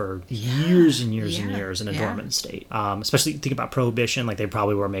survive for years and years and years in a dormant state. Especially think about Prohibition, like they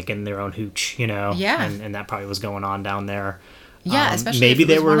probably were making their own hooch, and that probably was going on down there. Yeah, especially maybe if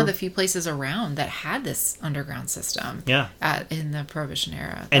it was they were one of the few places around that had this underground system. Yeah, in the Prohibition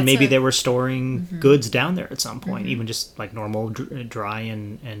era, and maybe they were storing goods down there at some point, even just like normal dry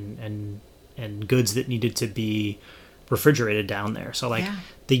and goods that needed to be refrigerated down there. So like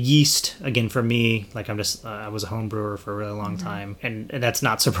the yeast, again, for me, like I was a home brewer for a really long time, and that's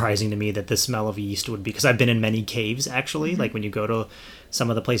not surprising to me that the smell of yeast would be, because I've been in many caves actually. Like when you go to some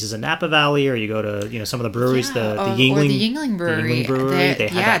of the places in Napa Valley, or you go to some of the breweries, the Yingling Brewery, they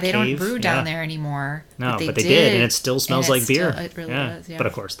have that they cave. don't brew down there anymore. No, but they did, and it still smells like beer. It really does. Yeah. But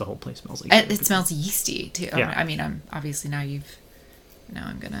of course, the whole place smells like beer. It smells yeasty too. Yeah. I mean, I'm obviously now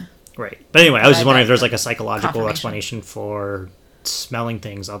I'm gonna. Right, but anyway, I was just wondering if there's like a psychological explanation for smelling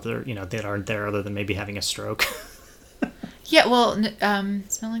things that aren't there, other than maybe having a stroke. Yeah, well,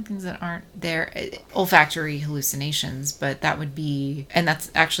 smelling things that aren't there, olfactory hallucinations, but that would be, and that's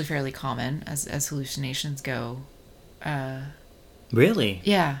actually fairly common as hallucinations go. Really?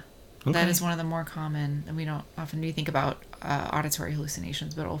 Yeah. Okay. That is one of the more common, and we don't often think about auditory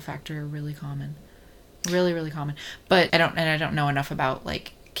hallucinations, but olfactory are really common. Really, really common. But I don't know enough about,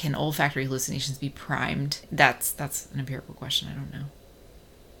 like, can olfactory hallucinations be primed? That's an empirical question. I don't know.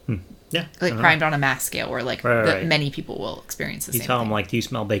 Yeah. Like primed on a mass scale where like Right. many people will experience the You same tell thing. them, like, do you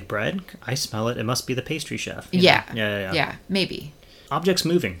smell baked bread? I smell it. It must be the pastry chef. Yeah. Yeah. Maybe. Objects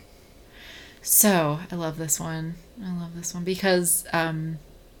moving. So I love this one. Because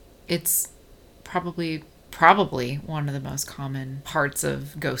it's probably one of the most common parts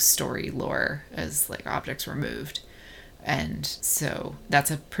of ghost story lore as like objects were moved. And so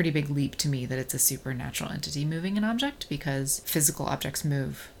that's a pretty big leap to me that it's a supernatural entity moving an object, because physical objects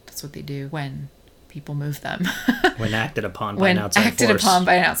move. That's what they do when people move them. When acted upon by an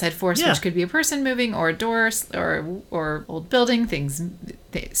outside force. Yeah. Which could be a person moving or a door or old building.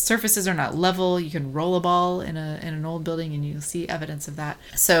 Surfaces are not level. You can roll a ball in an old building and you'll see evidence of that.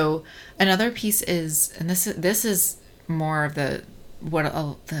 So another piece is, and this is more of the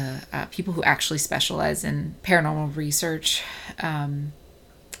people who actually specialize in paranormal research,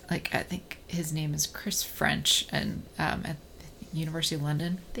 like I think his name is Chris French, and at the University of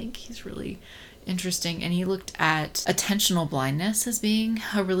London. I think he's really interesting, and he looked at attentional blindness as being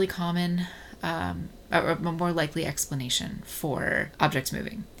a really common, a more likely explanation for objects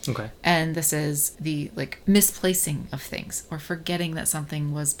moving. Okay. And this is the like misplacing of things or forgetting that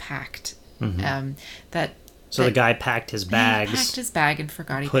something was packed. So the guy packed his bags. He packed his bag and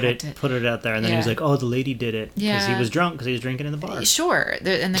forgot put it out there, and then he was like, "Oh, the lady did it," because he was drunk because he was drinking in the bar. Sure,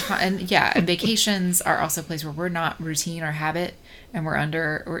 and vacations are also a place where we're not routine or habit, and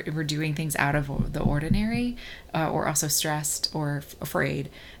we're doing things out of the ordinary, or also stressed or afraid,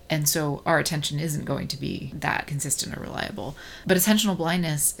 and so our attention isn't going to be that consistent or reliable. But attentional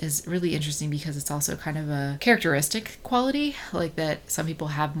blindness is really interesting because it's also kind of a characteristic quality, like that some people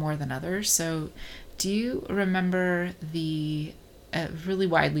have more than others. So, do you remember the really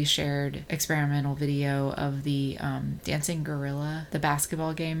widely shared experimental video of the dancing gorilla, the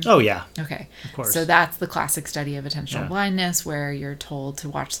basketball game? Oh, yeah. Okay. Of course. So that's the classic study of attentional blindness, where you're told to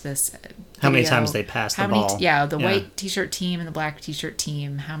watch this video. How many times they pass the ball. The white t-shirt team and the black t-shirt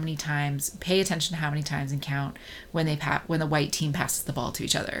team, how many times, pay attention to how many times and count when the white team passes the ball to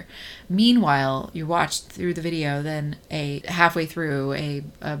each other. Meanwhile, you watch through the video, then halfway through, a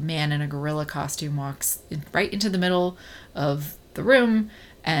man in a gorilla costume walks right into the middle of the room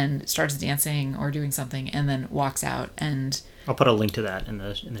and starts dancing or doing something, and then walks out. And I'll put a link to that in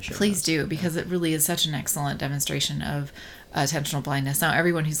the show. Please do, because it really is such an excellent demonstration of attentional blindness. Now,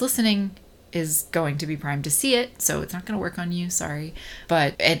 everyone who's listening is going to be primed to see it, so it's not going to work on you, sorry.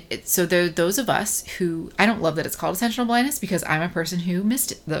 But so there are those of us who, I don't love that it's called attentional blindness, because I'm a person who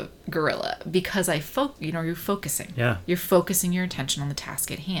missed the gorilla, because you're focusing. Yeah. You're focusing your attention on the task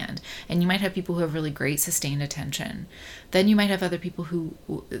at hand. And you might have people who have really great sustained attention. Then you might have other people who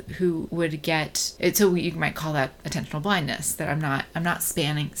would get it, so you might call that attentional blindness, that I'm not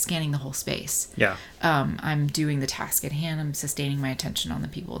scanning the whole space. Yeah. I'm doing the task at hand. I'm sustaining my attention on the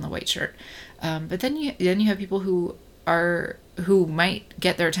people in the white shirt. But then you have people who might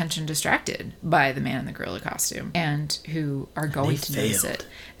get their attention distracted by the man in the gorilla costume, and who are going to notice it.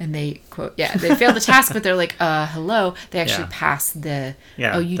 And they they failed the task, but they're like, hello. They actually passed the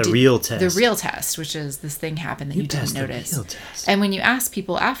real test. The real test, which is this thing happened that you didn't notice. The real test. And when you ask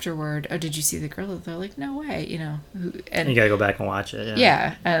people afterward, oh, did you see the gorilla? They're like, no way, And you gotta go back and watch it.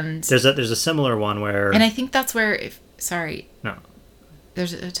 Yeah, and there's a similar one where, and I think that's where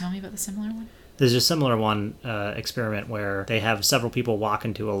there's tell me about the similar one. There's a similar one experiment where they have several people walk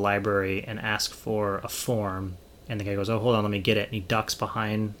into a library and ask for a form, and the guy goes, "Oh, hold on, let me get it." And he ducks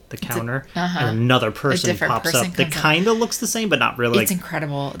behind the counter, and another person pops up that kind of looks the same, but not really. It's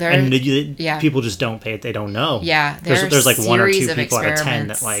incredible. People just don't pay it; they don't know. Yeah, there's like one or two people out of 10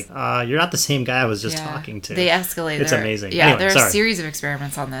 that like, you're not the same guy I was just talking to. They escalate. It's amazing. Yeah, anyway, there are a series of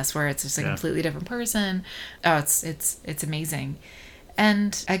experiments on this where it's just a completely different person. Oh, it's amazing.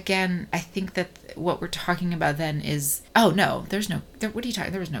 And again, I think that what we're talking about then is, what are you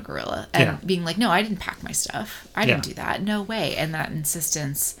talking? There was no gorilla. And being like, no, I didn't pack my stuff. I didn't do that. No way. And that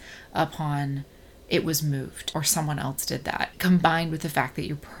insistence upon it was moved or someone else did that, combined with the fact that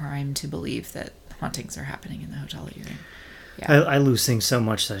you're primed to believe that hauntings are happening in the hotel that you're in. Yeah. I lose things so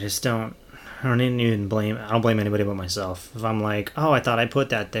much that I don't blame anybody but myself. If I'm like, oh, I thought I put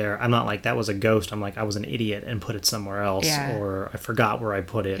that there, I'm not like, that was a ghost. I'm like, I was an idiot and put it somewhere else, or I forgot where I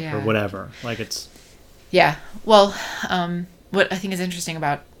put it, or whatever. Like, it's... Yeah. Well, what I think is interesting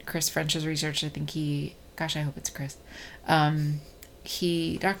about Chris French's research, I hope it's Chris.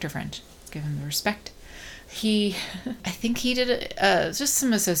 Dr. French, give him the respect. I think he did just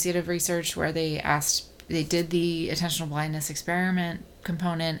some associative research where they did the attentional blindness experiment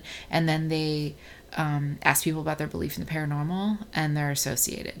component, and then they asked people about their belief in the paranormal, and they're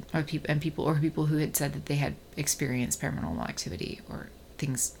associated, or people who had said that they had experienced paranormal activity or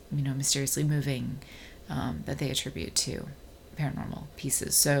things, mysteriously moving that they attribute to paranormal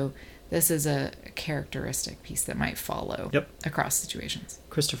pieces. So this is a characteristic piece that might follow across situations.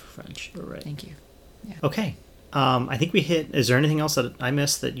 Christopher French. You're right. Thank you. Yeah. Okay. I think we hit... Is there anything else that I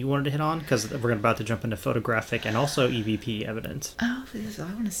missed that you wanted to hit on? Because we're about to jump into photographic and also EVP evidence. Oh,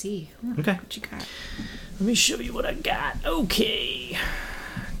 I want to see. Okay. What you got? Let me show you what I got. Okay.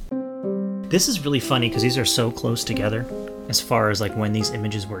 This is really funny because these are so close together as far as like when these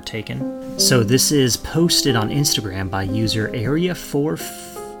images were taken. So this is posted on Instagram by user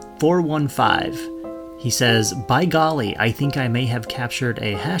Area415. He says, "By golly, I think I may have captured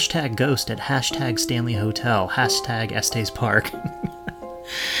a hashtag ghost at hashtag Stanley Hotel, hashtag Estes Park."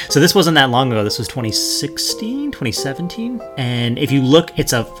 So this wasn't that long ago. This was 2016, 2017. And if you look,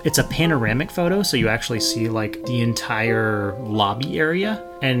 it's a panoramic photo, so you actually see like the entire lobby area.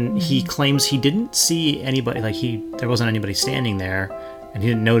 And he claims he didn't see anybody, there wasn't anybody standing there, and he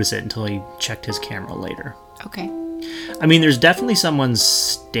didn't notice it until he checked his camera later. Okay. I mean, there's definitely someone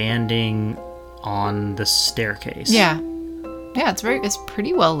standing on the staircase. Yeah, it's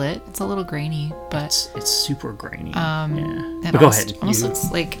pretty well lit. It's a little grainy, but it's super grainy. It but go ahead. Almost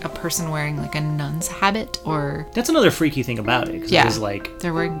looks like a person wearing like a nun's habit, or that's another freaky thing about it. Cause it is like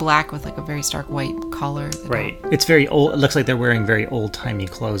they're wearing black with like a very stark white collar. Right. It's very old. It looks like they're wearing very old-timey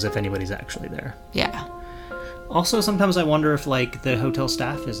clothes if anybody's actually there. Yeah. Also, sometimes I wonder if like the hotel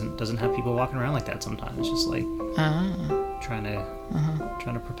staff doesn't have people walking around like that. Sometimes just like trying to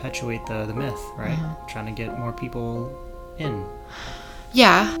perpetuate the myth, right? Trying to get more people in.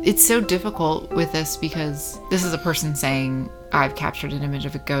 Yeah, it's so difficult with this because this is a person saying, "I've captured an image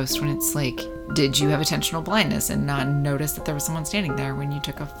of a ghost," when it's like, did you have attentional blindness and not notice that there was someone standing there when you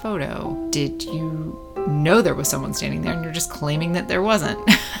took a photo? Did you know there was someone standing there and you're just claiming that there wasn't?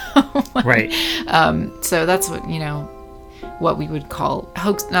 Right. So that's what we would call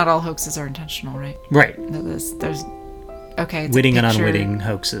hoax. Not all hoaxes are intentional, right? Right. There's it's witting and unwitting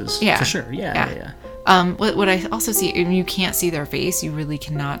hoaxes. Yeah. For sure. Yeah. What I also see, and you can't see their face, you really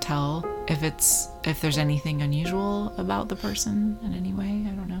cannot tell if there's anything unusual about the person in any way.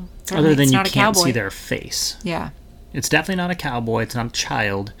 I don't know. Other than you can't see their face. Yeah. It's definitely not a cowboy. It's not a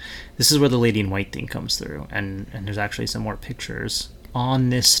child. This is where the lady in white thing comes through. And there's actually some more pictures on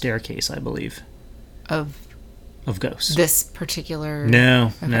this staircase, I believe. Of ghosts. This particular...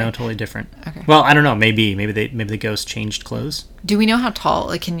 No, totally different. Okay. Well, I don't know. Maybe the ghost changed clothes. Do we know how tall?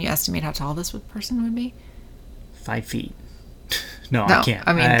 Like, can you estimate how tall this person would be? 5 feet. No, I can't.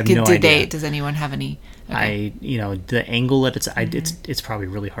 I mean, I have no idea. Does anyone have any? Okay. The angle that it's probably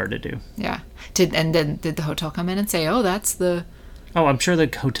really hard to do. Yeah. Did the hotel come in and say, "Oh, that's the"? Oh, I'm sure the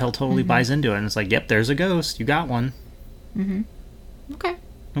hotel totally buys into it, and it's like, "Yep, there's a ghost. You got one." Mm-hmm. Okay.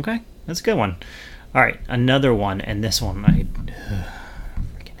 That's a good one. All right, another one, and this one I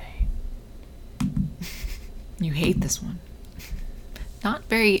freaking hate. You hate this one. Not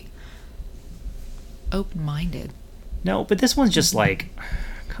very open-minded. No, but this one's just like,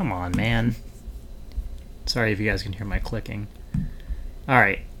 come on, man. Sorry if you guys can hear my clicking. All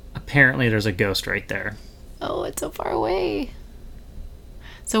right, apparently there's a ghost right there. Oh, it's so far away.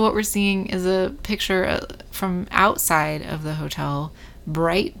 So what we're seeing is a picture from outside of the hotel.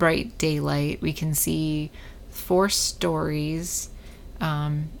 Bright daylight. We can see 4 stories,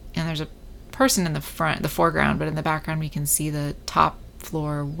 and there's a person in the foreground, but in the background we can see the top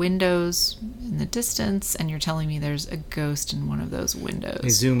floor windows in the distance, and you're telling me there's a ghost in one of those windows. We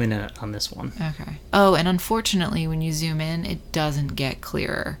zoom in on this one. Okay. Oh, and unfortunately when you zoom in, it doesn't get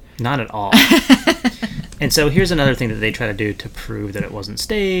clearer. Not at all. And so here's another thing that they try to do to prove that it wasn't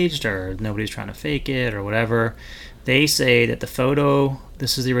staged or nobody's trying to fake it or whatever. They say that the photo,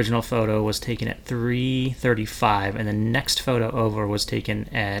 this is the original photo, was taken at 3:35, and the next photo over was taken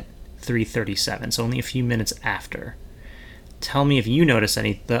at 3:37, so only a few minutes after. Tell me if you notice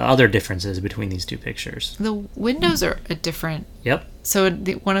the other differences between these two pictures. The windows are a different... Yep. So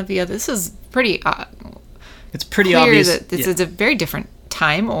one of the other... This is pretty... it's pretty obvious that this is a very different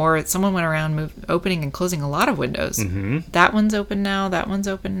time, or someone went around opening and closing a lot of windows. Mm-hmm. That one's open now, that one's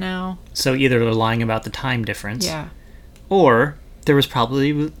open now. So either they're lying about the time difference, yeah, or there was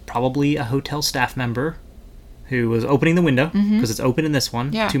probably a hotel staff member who was opening the window, because it's open in this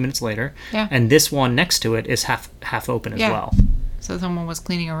one 2 minutes later, and this one next to it is half open as well. So someone was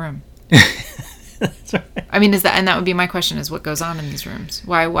cleaning a room. That's right. I mean, that would be my question: is what goes on in these rooms?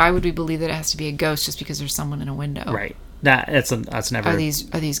 Why would we believe that it has to be a ghost just because there's someone in a window? Right. That's never. Are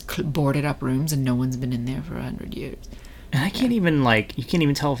these boarded up rooms and no one's been in there for 100 years? And I can't even you can't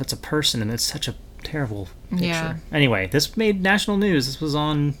even tell if it's a person, and it's such a terrible picture. Yeah. Anyway, this made national news. This was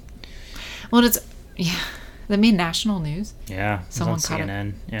on. Well, That made national news. Yeah, Someone it was on caught it.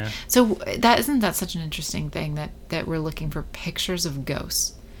 CNN. Yeah. So isn't that such an interesting thing that we're looking for pictures of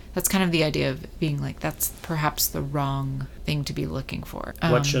ghosts? That's kind of the idea of being like, that's perhaps the wrong thing to be looking for.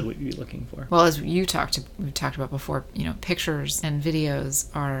 What should we be looking for? Well, as we talked about before, pictures and videos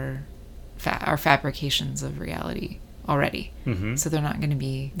are fabrications of reality already. Mm-hmm. So they're not going to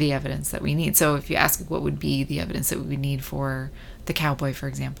be the evidence that we need. So if you ask what would be the evidence that we would need for the cowboy, for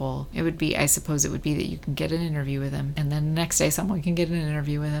example, I suppose it would be that you can get an interview with him, and then the next day someone can get an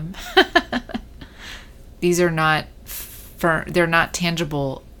interview with him. These are not they're not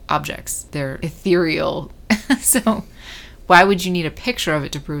tangible objects. They're ethereal. So why would you need a picture of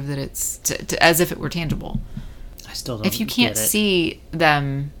it to prove that it's as if it were tangible? I still don't. If you can't see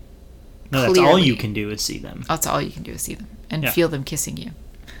them, no, that's all you can do is see them. That's all you can do is see them and feel them kissing you.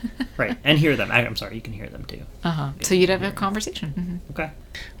 Right, and hear them. I'm sorry, you can hear them too. So you'd have a conversation. Mm-hmm. Okay.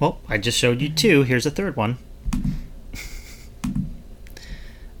 Well, I just showed you two. Here's a third one.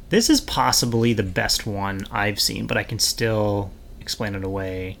 This is possibly the best one I've seen, but I can still explain it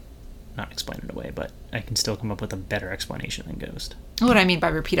away. Not explain it away, but I can still come up with a better explanation than ghost. What I mean by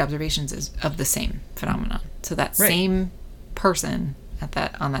repeat observations is of the same phenomenon. So that same person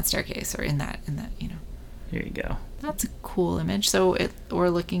on that staircase or in that. Here you go. That's a cool image. So we're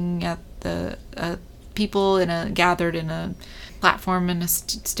looking at the people gathered in a platform in a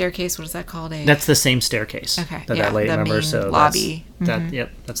staircase. What is that called? That's the same staircase. Okay. That lady, the remember? main So lobby.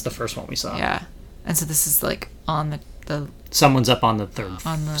 Yep. That's the first one we saw. Yeah. And so this is like on the someone's up on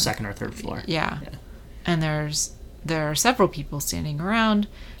the second or third floor. Yeah. And there are several people standing around.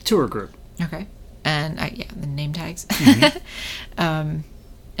 Tour group. Okay. And the name tags. Mm-hmm.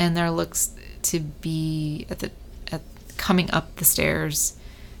 And there looks to be at coming up the stairs,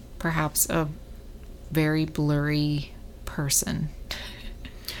 perhaps a very blurry person.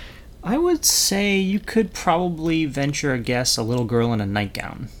 I would say you could probably venture a guess a little girl in a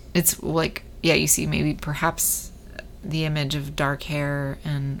nightgown. It's like, you see maybe perhaps the image of dark hair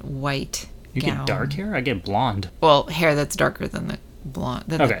and white You gown. get dark hair? I get blonde. Well, hair that's darker than the blonde.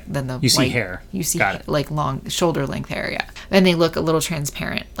 Than the you see white. hair. You see Got it. like long shoulder length hair, yeah. And they look a little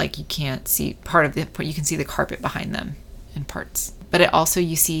transparent, like you can't see you can see the carpet behind them in parts. But it also,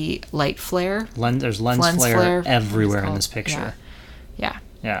 you see light flare. There's lens flare everywhere in this picture. Yeah.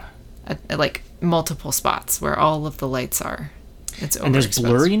 Yeah. At like multiple spots where all of the lights are. And there's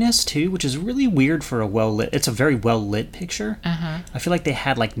blurriness too, which is really weird for it's a very well lit picture. I feel like they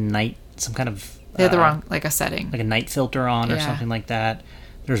had like some kind of they had the wrong, like a setting, like a night filter on or something like that.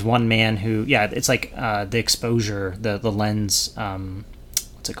 There's one man who, it's like the exposure, the lens,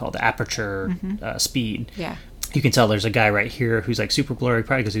 what's it called, the aperture speed. Yeah. You can tell there's a guy right here who's like super blurry,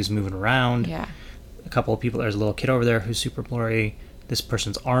 probably because he's moving around. Yeah. A couple of people, there's a little kid over there who's super blurry. This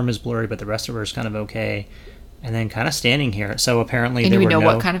person's arm is blurry, but the rest of her is kind of okay. And then kind of standing here. So apparently and do we know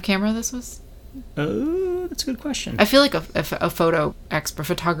what kind of camera this was? Oh, that's a good question. I feel like a photo expert,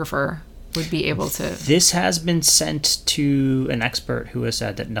 photographer would be able to... This has been sent to an expert who has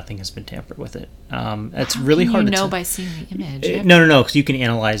said that nothing has been tampered with it. It's really hard to know by seeing the image. No, because you can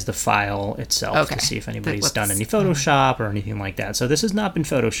analyze the file itself to see if anybody's done any Photoshop or anything like that. So this has not been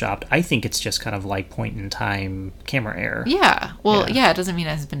Photoshopped. I think it's just kind of like point-in-time camera error. Yeah. Well, it doesn't mean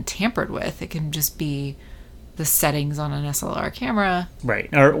it has been tampered with. It can just be the settings on an SLR camera, right?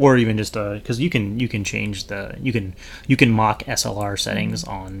 Or even just because you can change you can mock SLR settings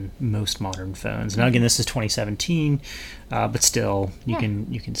on most modern phones. Now again, this is 2017, but still you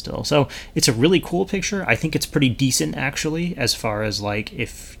can still. So it's a really cool picture. I think it's pretty decent actually, as far as like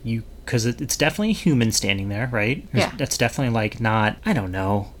because it's definitely a human standing there, right? That's definitely like not, I don't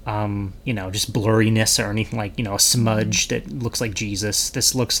know, just blurriness or anything like, a smudge that looks like Jesus.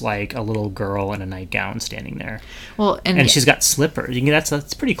 This looks like a little girl in a nightgown standing there. Well, and she's got slippers.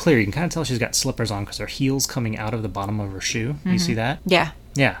 That's pretty clear. You can kind of tell she's got slippers on because her heel's coming out of the bottom of her shoe. You see that? Yeah.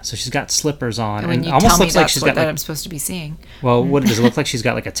 Yeah, so she's got slippers on, and it almost looks like she's got that I'm supposed to be seeing. Well, what does it look like? She's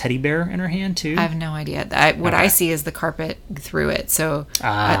got like a teddy bear in her hand too. I have no idea. What I see is the carpet through it. So,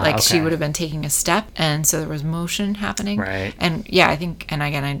 she would have been taking a step, and so there was motion happening. Right. And I think, and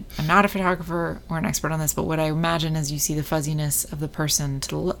again, I'm not a photographer or an expert on this, but what I imagine is you see the fuzziness of the person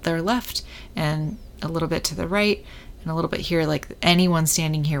to their left, and a little bit to the right, and a little bit here. Like anyone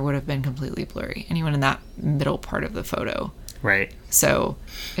standing here would have been completely blurry. Anyone in that middle part of the photo. Right. So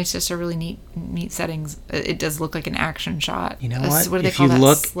it's just a really neat settings. It does look like an action shot. You know what? What do they if call you that?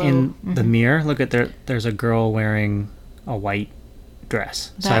 Look in the mirror, look at there's a girl wearing a white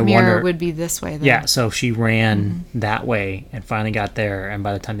dress. That so mirror would be this way then. Yeah, so she ran that way and finally got there, and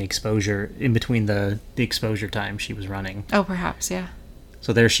by the time in between the exposure time, she was running. Oh, perhaps, yeah.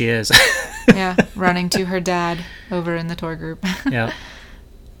 So there she is. Yeah, running to her dad over in the tour group. Yeah.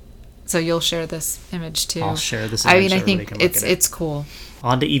 So you'll share this image too. I'll share this image. I mean, so I everybody think can look at it. it's cool.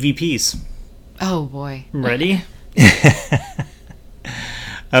 On to EVPs. Oh boy. Ready?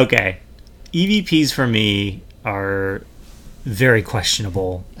 Okay. EVPs for me are very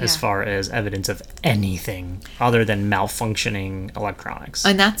questionable as far as evidence of anything other than malfunctioning electronics.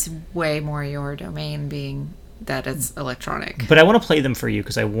 And that's way more your domain, being that it's electronic. But I want to play them for you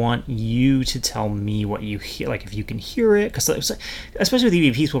because I want you to tell me what you hear, like if you can hear it. Because especially with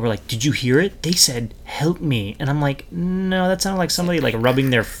EVPs, people were like, "Did you hear it?" They said, "Help me," and I'm like, "No, that sounded like somebody like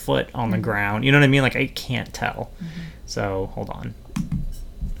rubbing their foot on the ground." You know what I mean? Like I can't tell. So hold on.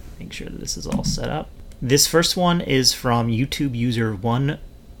 Make sure that this is all set up. This first one is from YouTube user One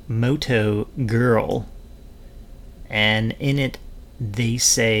Moto Girl, and in it they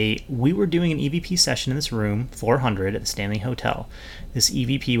say, "We were doing an EVP session in this room 400 at the Stanley Hotel. This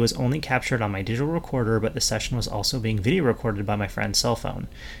EVP was only captured on my digital recorder, but the session was also being video recorded by my friend's cell phone.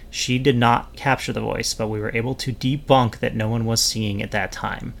 She did not capture the voice, but we were able to debunk that no one was singing at that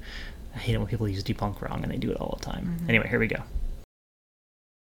time." I hate it when people use debunk wrong, and they do it all the time. Anyway, here we go.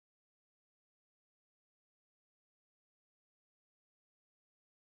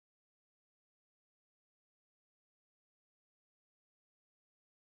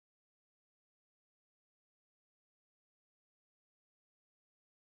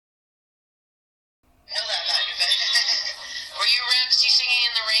 Know that about you, Ben. Were you around to see Singing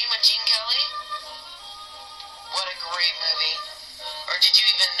in the Rain with Gene Kelly? What a great movie. Or did you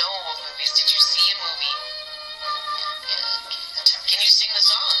even know what movies? Did you see a movie? And can you sing the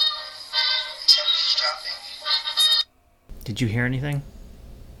song? Temperature's dropping. Did you hear anything?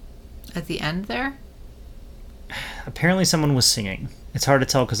 At the end there? Apparently someone was singing. It's hard to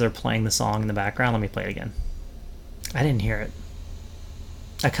tell because they're playing the song in the background. Let me play it again. I didn't hear it.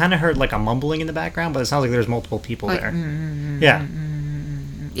 I kind of heard like a mumbling in the background, but it sounds like there's multiple people Like, there. Yeah.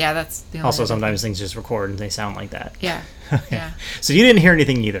 Yeah, that's the only Also, other sometimes things just record and they sound like that. Yeah. Okay. Yeah. So you didn't hear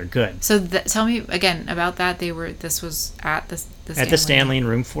anything either. Good. So tell me again about that. This was at the Stanley. At the Stanley in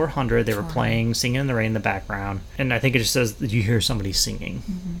room 400, they were playing Singing in the Rain in the background. And I think it just says that you hear somebody singing.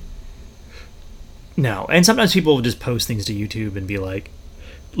 No. And sometimes people will just post things to YouTube and be like,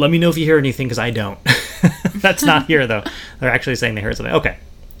 "Let me know if you hear anything," because I don't. That's not here, though. They're actually saying they heard something. Okay.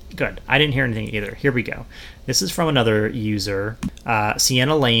 Good. I didn't hear anything either. Here we go. This is from another user,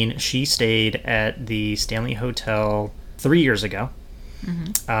 Sienna Lane. She stayed at the Stanley Hotel 3 years ago.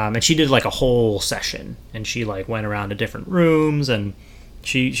 And she did like a whole session, and she like went around to different rooms, and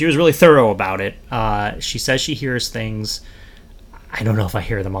she was really thorough about it. She says she hears things. I don't know if I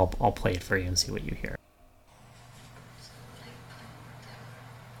hear them. I'll play it for you and see what you hear.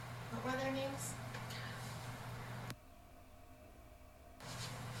 What were their names?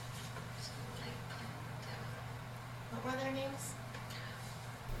 What were their names?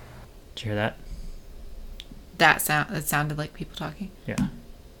 Did you hear that? It sounded like people talking. Yeah.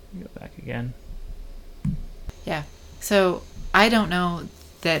 Go back again. Yeah. So I don't know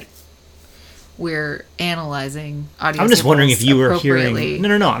that we're analyzing audio. I'm just wondering if you were hearing. appropriately.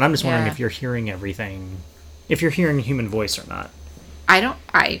 No. And I'm just wondering Yeah. if you're hearing everything. If you're hearing human voice or not. I don't.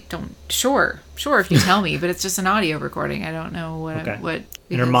 Sure. If you tell me, but it's just an audio recording. I don't know what. Okay. What.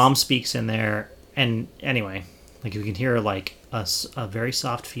 And her because- mom speaks in there, and anyway, like you can hear like a very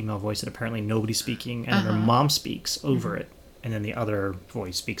soft female voice that apparently nobody's speaking, and then her mom speaks over it, and then the other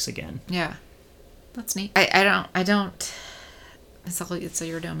voice speaks again. Yeah. That's neat. I don't. It's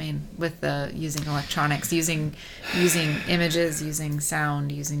your domain with the using electronics, using images, using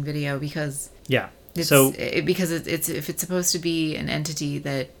sound, using video, because Yeah. it's if it's supposed to be an entity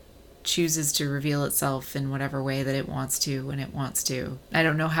that chooses to reveal itself in whatever way that it wants to when it wants to. I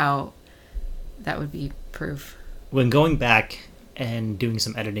don't know how that would be proof. When going back and doing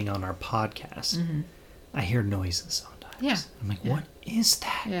some editing on our podcast, I hear noises sometimes. Yeah. I'm like, what is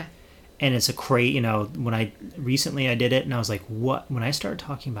that? Yeah. And it's a crate, when I did it, and I was like, what? When I started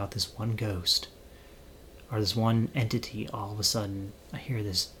talking about this one ghost or this one entity, all of a sudden I hear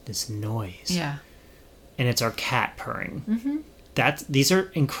this noise. Yeah. And it's our cat purring. These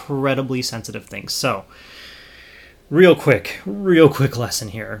are incredibly sensitive things. So, real quick lesson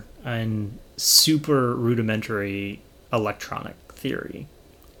here on super rudimentary electronic theory.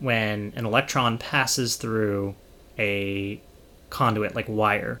 When an electron passes through a conduit like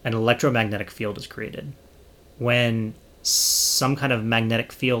wire, an electromagnetic field is created. When some kind of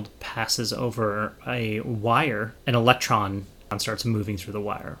magnetic field passes over a wire, an electron starts moving through the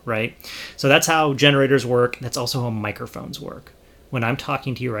wire, right? So that's how generators work. That's also how microphones work. When I'm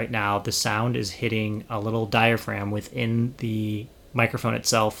talking to you right now, the sound is hitting a little diaphragm within the microphone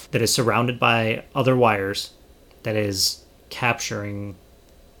itself that is surrounded by other wires that is capturing,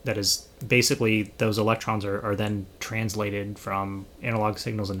 that is basically those electrons are then translated from analog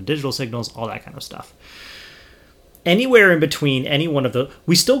signals into digital signals, all that kind of stuff. Anywhere in between any one of the,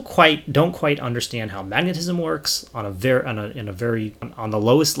 we still don't quite understand how magnetism works on the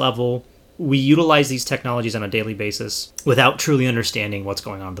lowest level. We utilize these technologies on a daily basis without truly understanding what's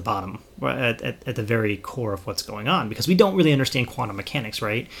going on at the bottom, at the very core of what's going on, because we don't really understand quantum mechanics,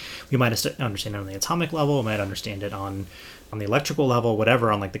 right? We might understand it on the atomic level, we might understand it on the electrical level,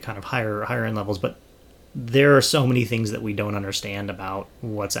 whatever, on like the kind of higher end levels, but there are so many things that we don't understand about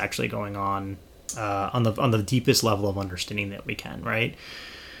what's actually going on the deepest level of understanding that we can, right?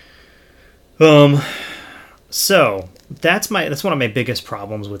 So that's one of my biggest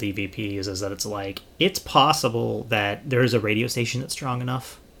problems with EVPs, is that it's like, it's possible that there's a radio station that's strong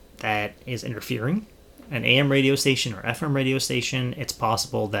enough that is interfering, an AM radio station or FM radio station. It's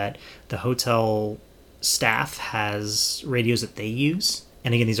possible that the hotel staff has radios that they use,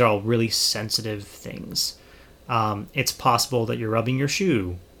 and again, these are all really sensitive things. It's possible that you're rubbing your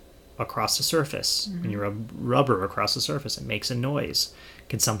shoe across the surface. When you rub rubber across the surface, it makes a noise. It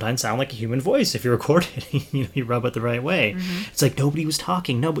can sometimes sound like a human voice if you record it. You rub it the right way. It's like nobody was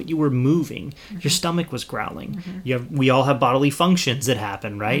talking. No, but you were moving. Your stomach was growling. We all have bodily functions that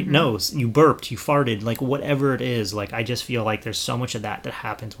happen, right? No, you burped, you farted, like whatever it is. Like, I just feel like there's so much of that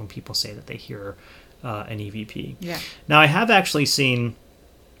happens when people say that they hear an EVP. Yeah. Now, I have actually seen,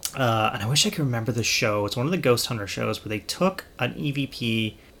 and I wish I could remember the show. It's one of the ghost hunter shows where they took an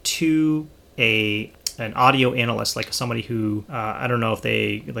EVP to an audio analyst, like somebody who I don't know if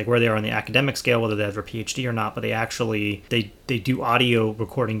they, like, where they are on the academic scale, whether they have a PhD or not, but they actually they do audio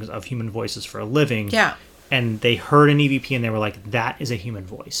recordings of human voices for a living. Yeah. And they heard an EVP and they were like, that is a human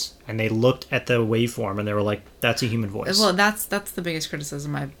voice. And they looked at the waveform and they were like, that's a human voice. Well, that's the biggest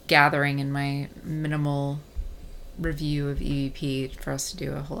criticism I'm gathering in my minimal review of EVP for us to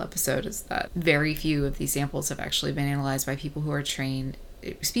do a whole episode, is that very few of these samples have actually been analyzed by people who are trained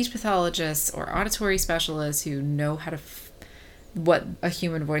speech pathologists or auditory specialists who know how to what a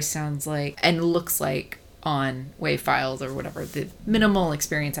human voice sounds like and looks like on wave files or whatever. The minimal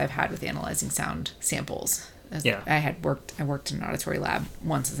experience I've had with analyzing sound samples. Yeah. I worked in an auditory lab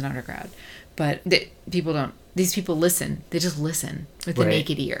once as an undergrad, but these people listen. They just listen with the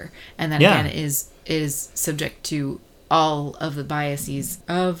naked ear, and that again is subject to all of the biases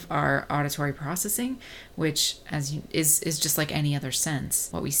of our auditory processing, which is just like any other sense.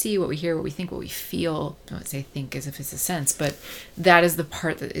 What we see, what we hear, what we think, what we feel. I don't say think as if it's a sense, but that is the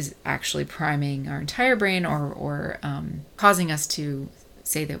part that is actually priming our entire brain or causing us to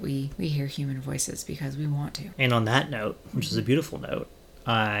say that we hear human voices because we want to. And on that note, which is a beautiful note,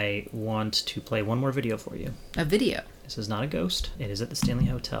 I want to play one more video for you. A video? This is not a ghost. It is at the Stanley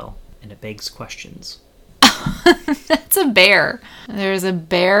Hotel, and it begs questions. That's a bear. There's a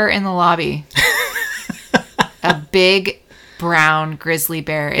bear in the lobby. A big brown grizzly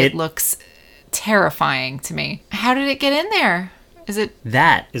bear. It looks terrifying to me. How did it get in there?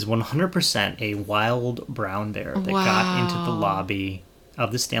 That is 100% a wild brown bear that got into the lobby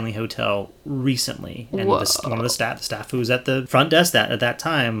of the Stanley Hotel recently. And one of the staff who was at the front desk at that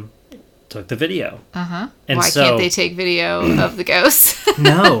time took the video. Uh-huh. And why can't they take video of the ghost?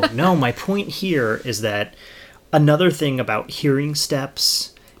 No. My point here is that another thing about hearing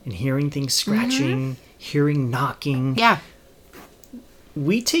steps and hearing things scratching, hearing knocking. Yeah.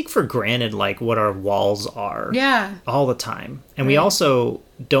 We take for granted like what our walls are. Yeah. All the time. And we also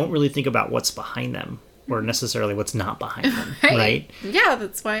don't really think about what's behind them or necessarily what's not behind them. Right? Yeah,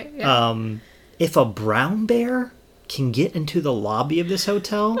 that's why. Yeah. If a brown bear can get into the lobby of this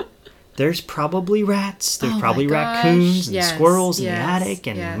hotel, there's probably rats. There's probably raccoons and squirrels in the attic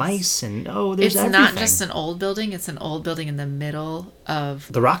and mice and there's everything. It's not just an old building. It's an old building in the middle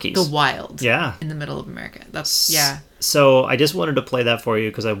of the Rockies, the wild. Yeah, in the middle of America. That's So I just wanted to play that for you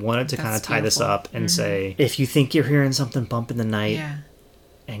because I wanted to kind of tie this up and say, if you think you're hearing something bump in the night,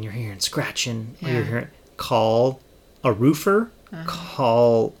 and you're hearing scratching, or you're hearing, call a roofer.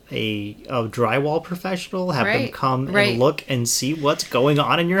 Call a drywall professional, have them come and look and see what's going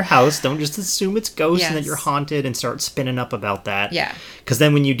on in your house. Don't just assume it's ghosts and that you're haunted and start spinning up about that. Yeah. Because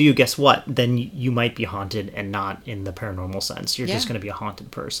then when you do, guess what? Then you might be haunted and not in the paranormal sense. You're just going to be a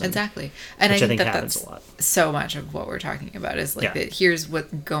haunted person. Exactly. And I think that happens a lot. So much of what we're talking about is like that here's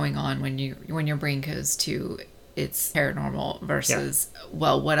what's going on when your brain goes to it's paranormal versus,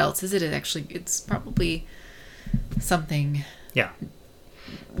 well, what else is it? It's probably something... Yeah.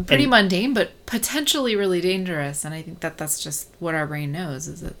 Pretty mundane, but potentially really dangerous. And I think that's just what our brain knows,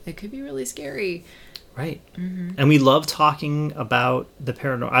 is that it could be really scary Right. And we love talking about the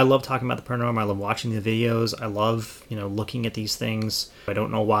paranormal. I love talking about the paranormal. I love watching the videos. I love, looking at these things. I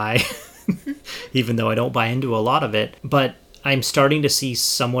don't know why, even though I don't buy into a lot of it. But I'm starting to see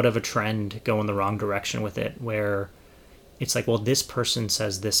somewhat of a trend go in the wrong direction with it, where it's like, well, this person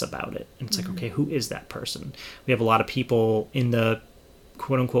says this about it. And it's like, okay, who is that person? We have a lot of people in the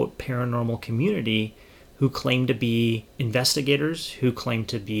quote-unquote paranormal community who claim to be investigators, who claim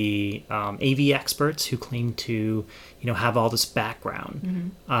to be AV experts, who claim to, have all this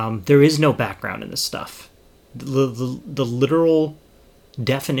background. There is no background in this stuff. The literal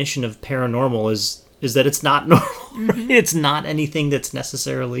definition of paranormal is that it's not normal. Right? It's not anything that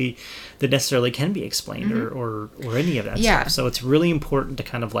necessarily can be explained or any of that stuff. So it's really important to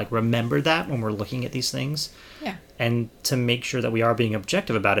kind of like remember that when we're looking at these things. Yeah. And to make sure that we are being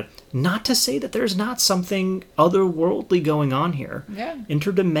objective about it. Not to say that there's not something otherworldly going on here. Yeah.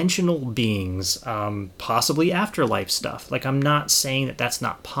 Interdimensional beings, possibly afterlife stuff. Like, I'm not saying that that's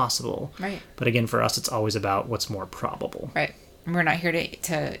not possible. Right. But again, for us, it's always about what's more probable. Right. We're not here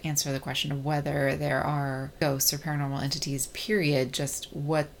to answer the question of whether there are ghosts or paranormal entities, period. Just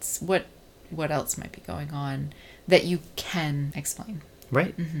what else might be going on that you can explain.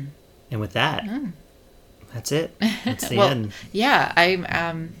 Right. And with that, that's it. That's the well, end. Yeah,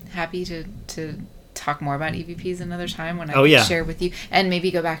 I'm happy to talk more about EVPs another time when I can share with you. And maybe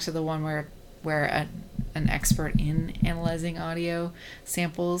go back to the one where an expert in analyzing audio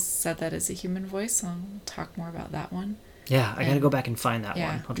samples said that is a human voice. So I'll talk more about that one. Yeah, I got to go back and find that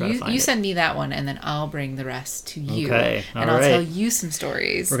one. I'll try to find it. You send me that one, and then I'll bring the rest to you. Okay, and I'll tell you some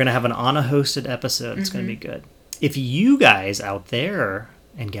stories. We're going to have an Anna-hosted episode. It's going to be good. If you guys out there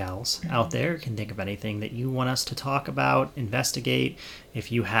and gals out there can think of anything that you want us to talk about, investigate,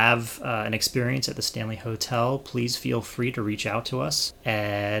 if you have an experience at the Stanley Hotel, please feel free to reach out to us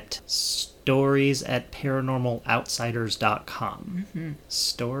at stories@paranormaloutsiders.com.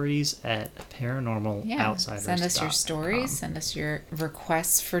 Stories@paranormaloutsiders.com. Send us your stories. Send us your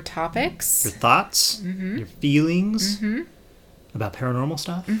requests for topics. Your thoughts, your feelings about paranormal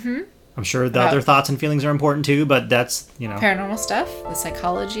stuff. I'm sure the other thoughts and feelings are important too, but that's, paranormal stuff, the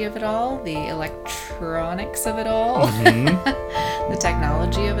psychology of it all, the electronics of it all, the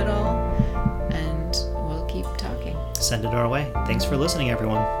technology of it all, and we'll keep talking. Send it our way. Thanks for listening,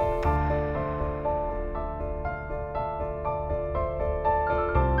 everyone.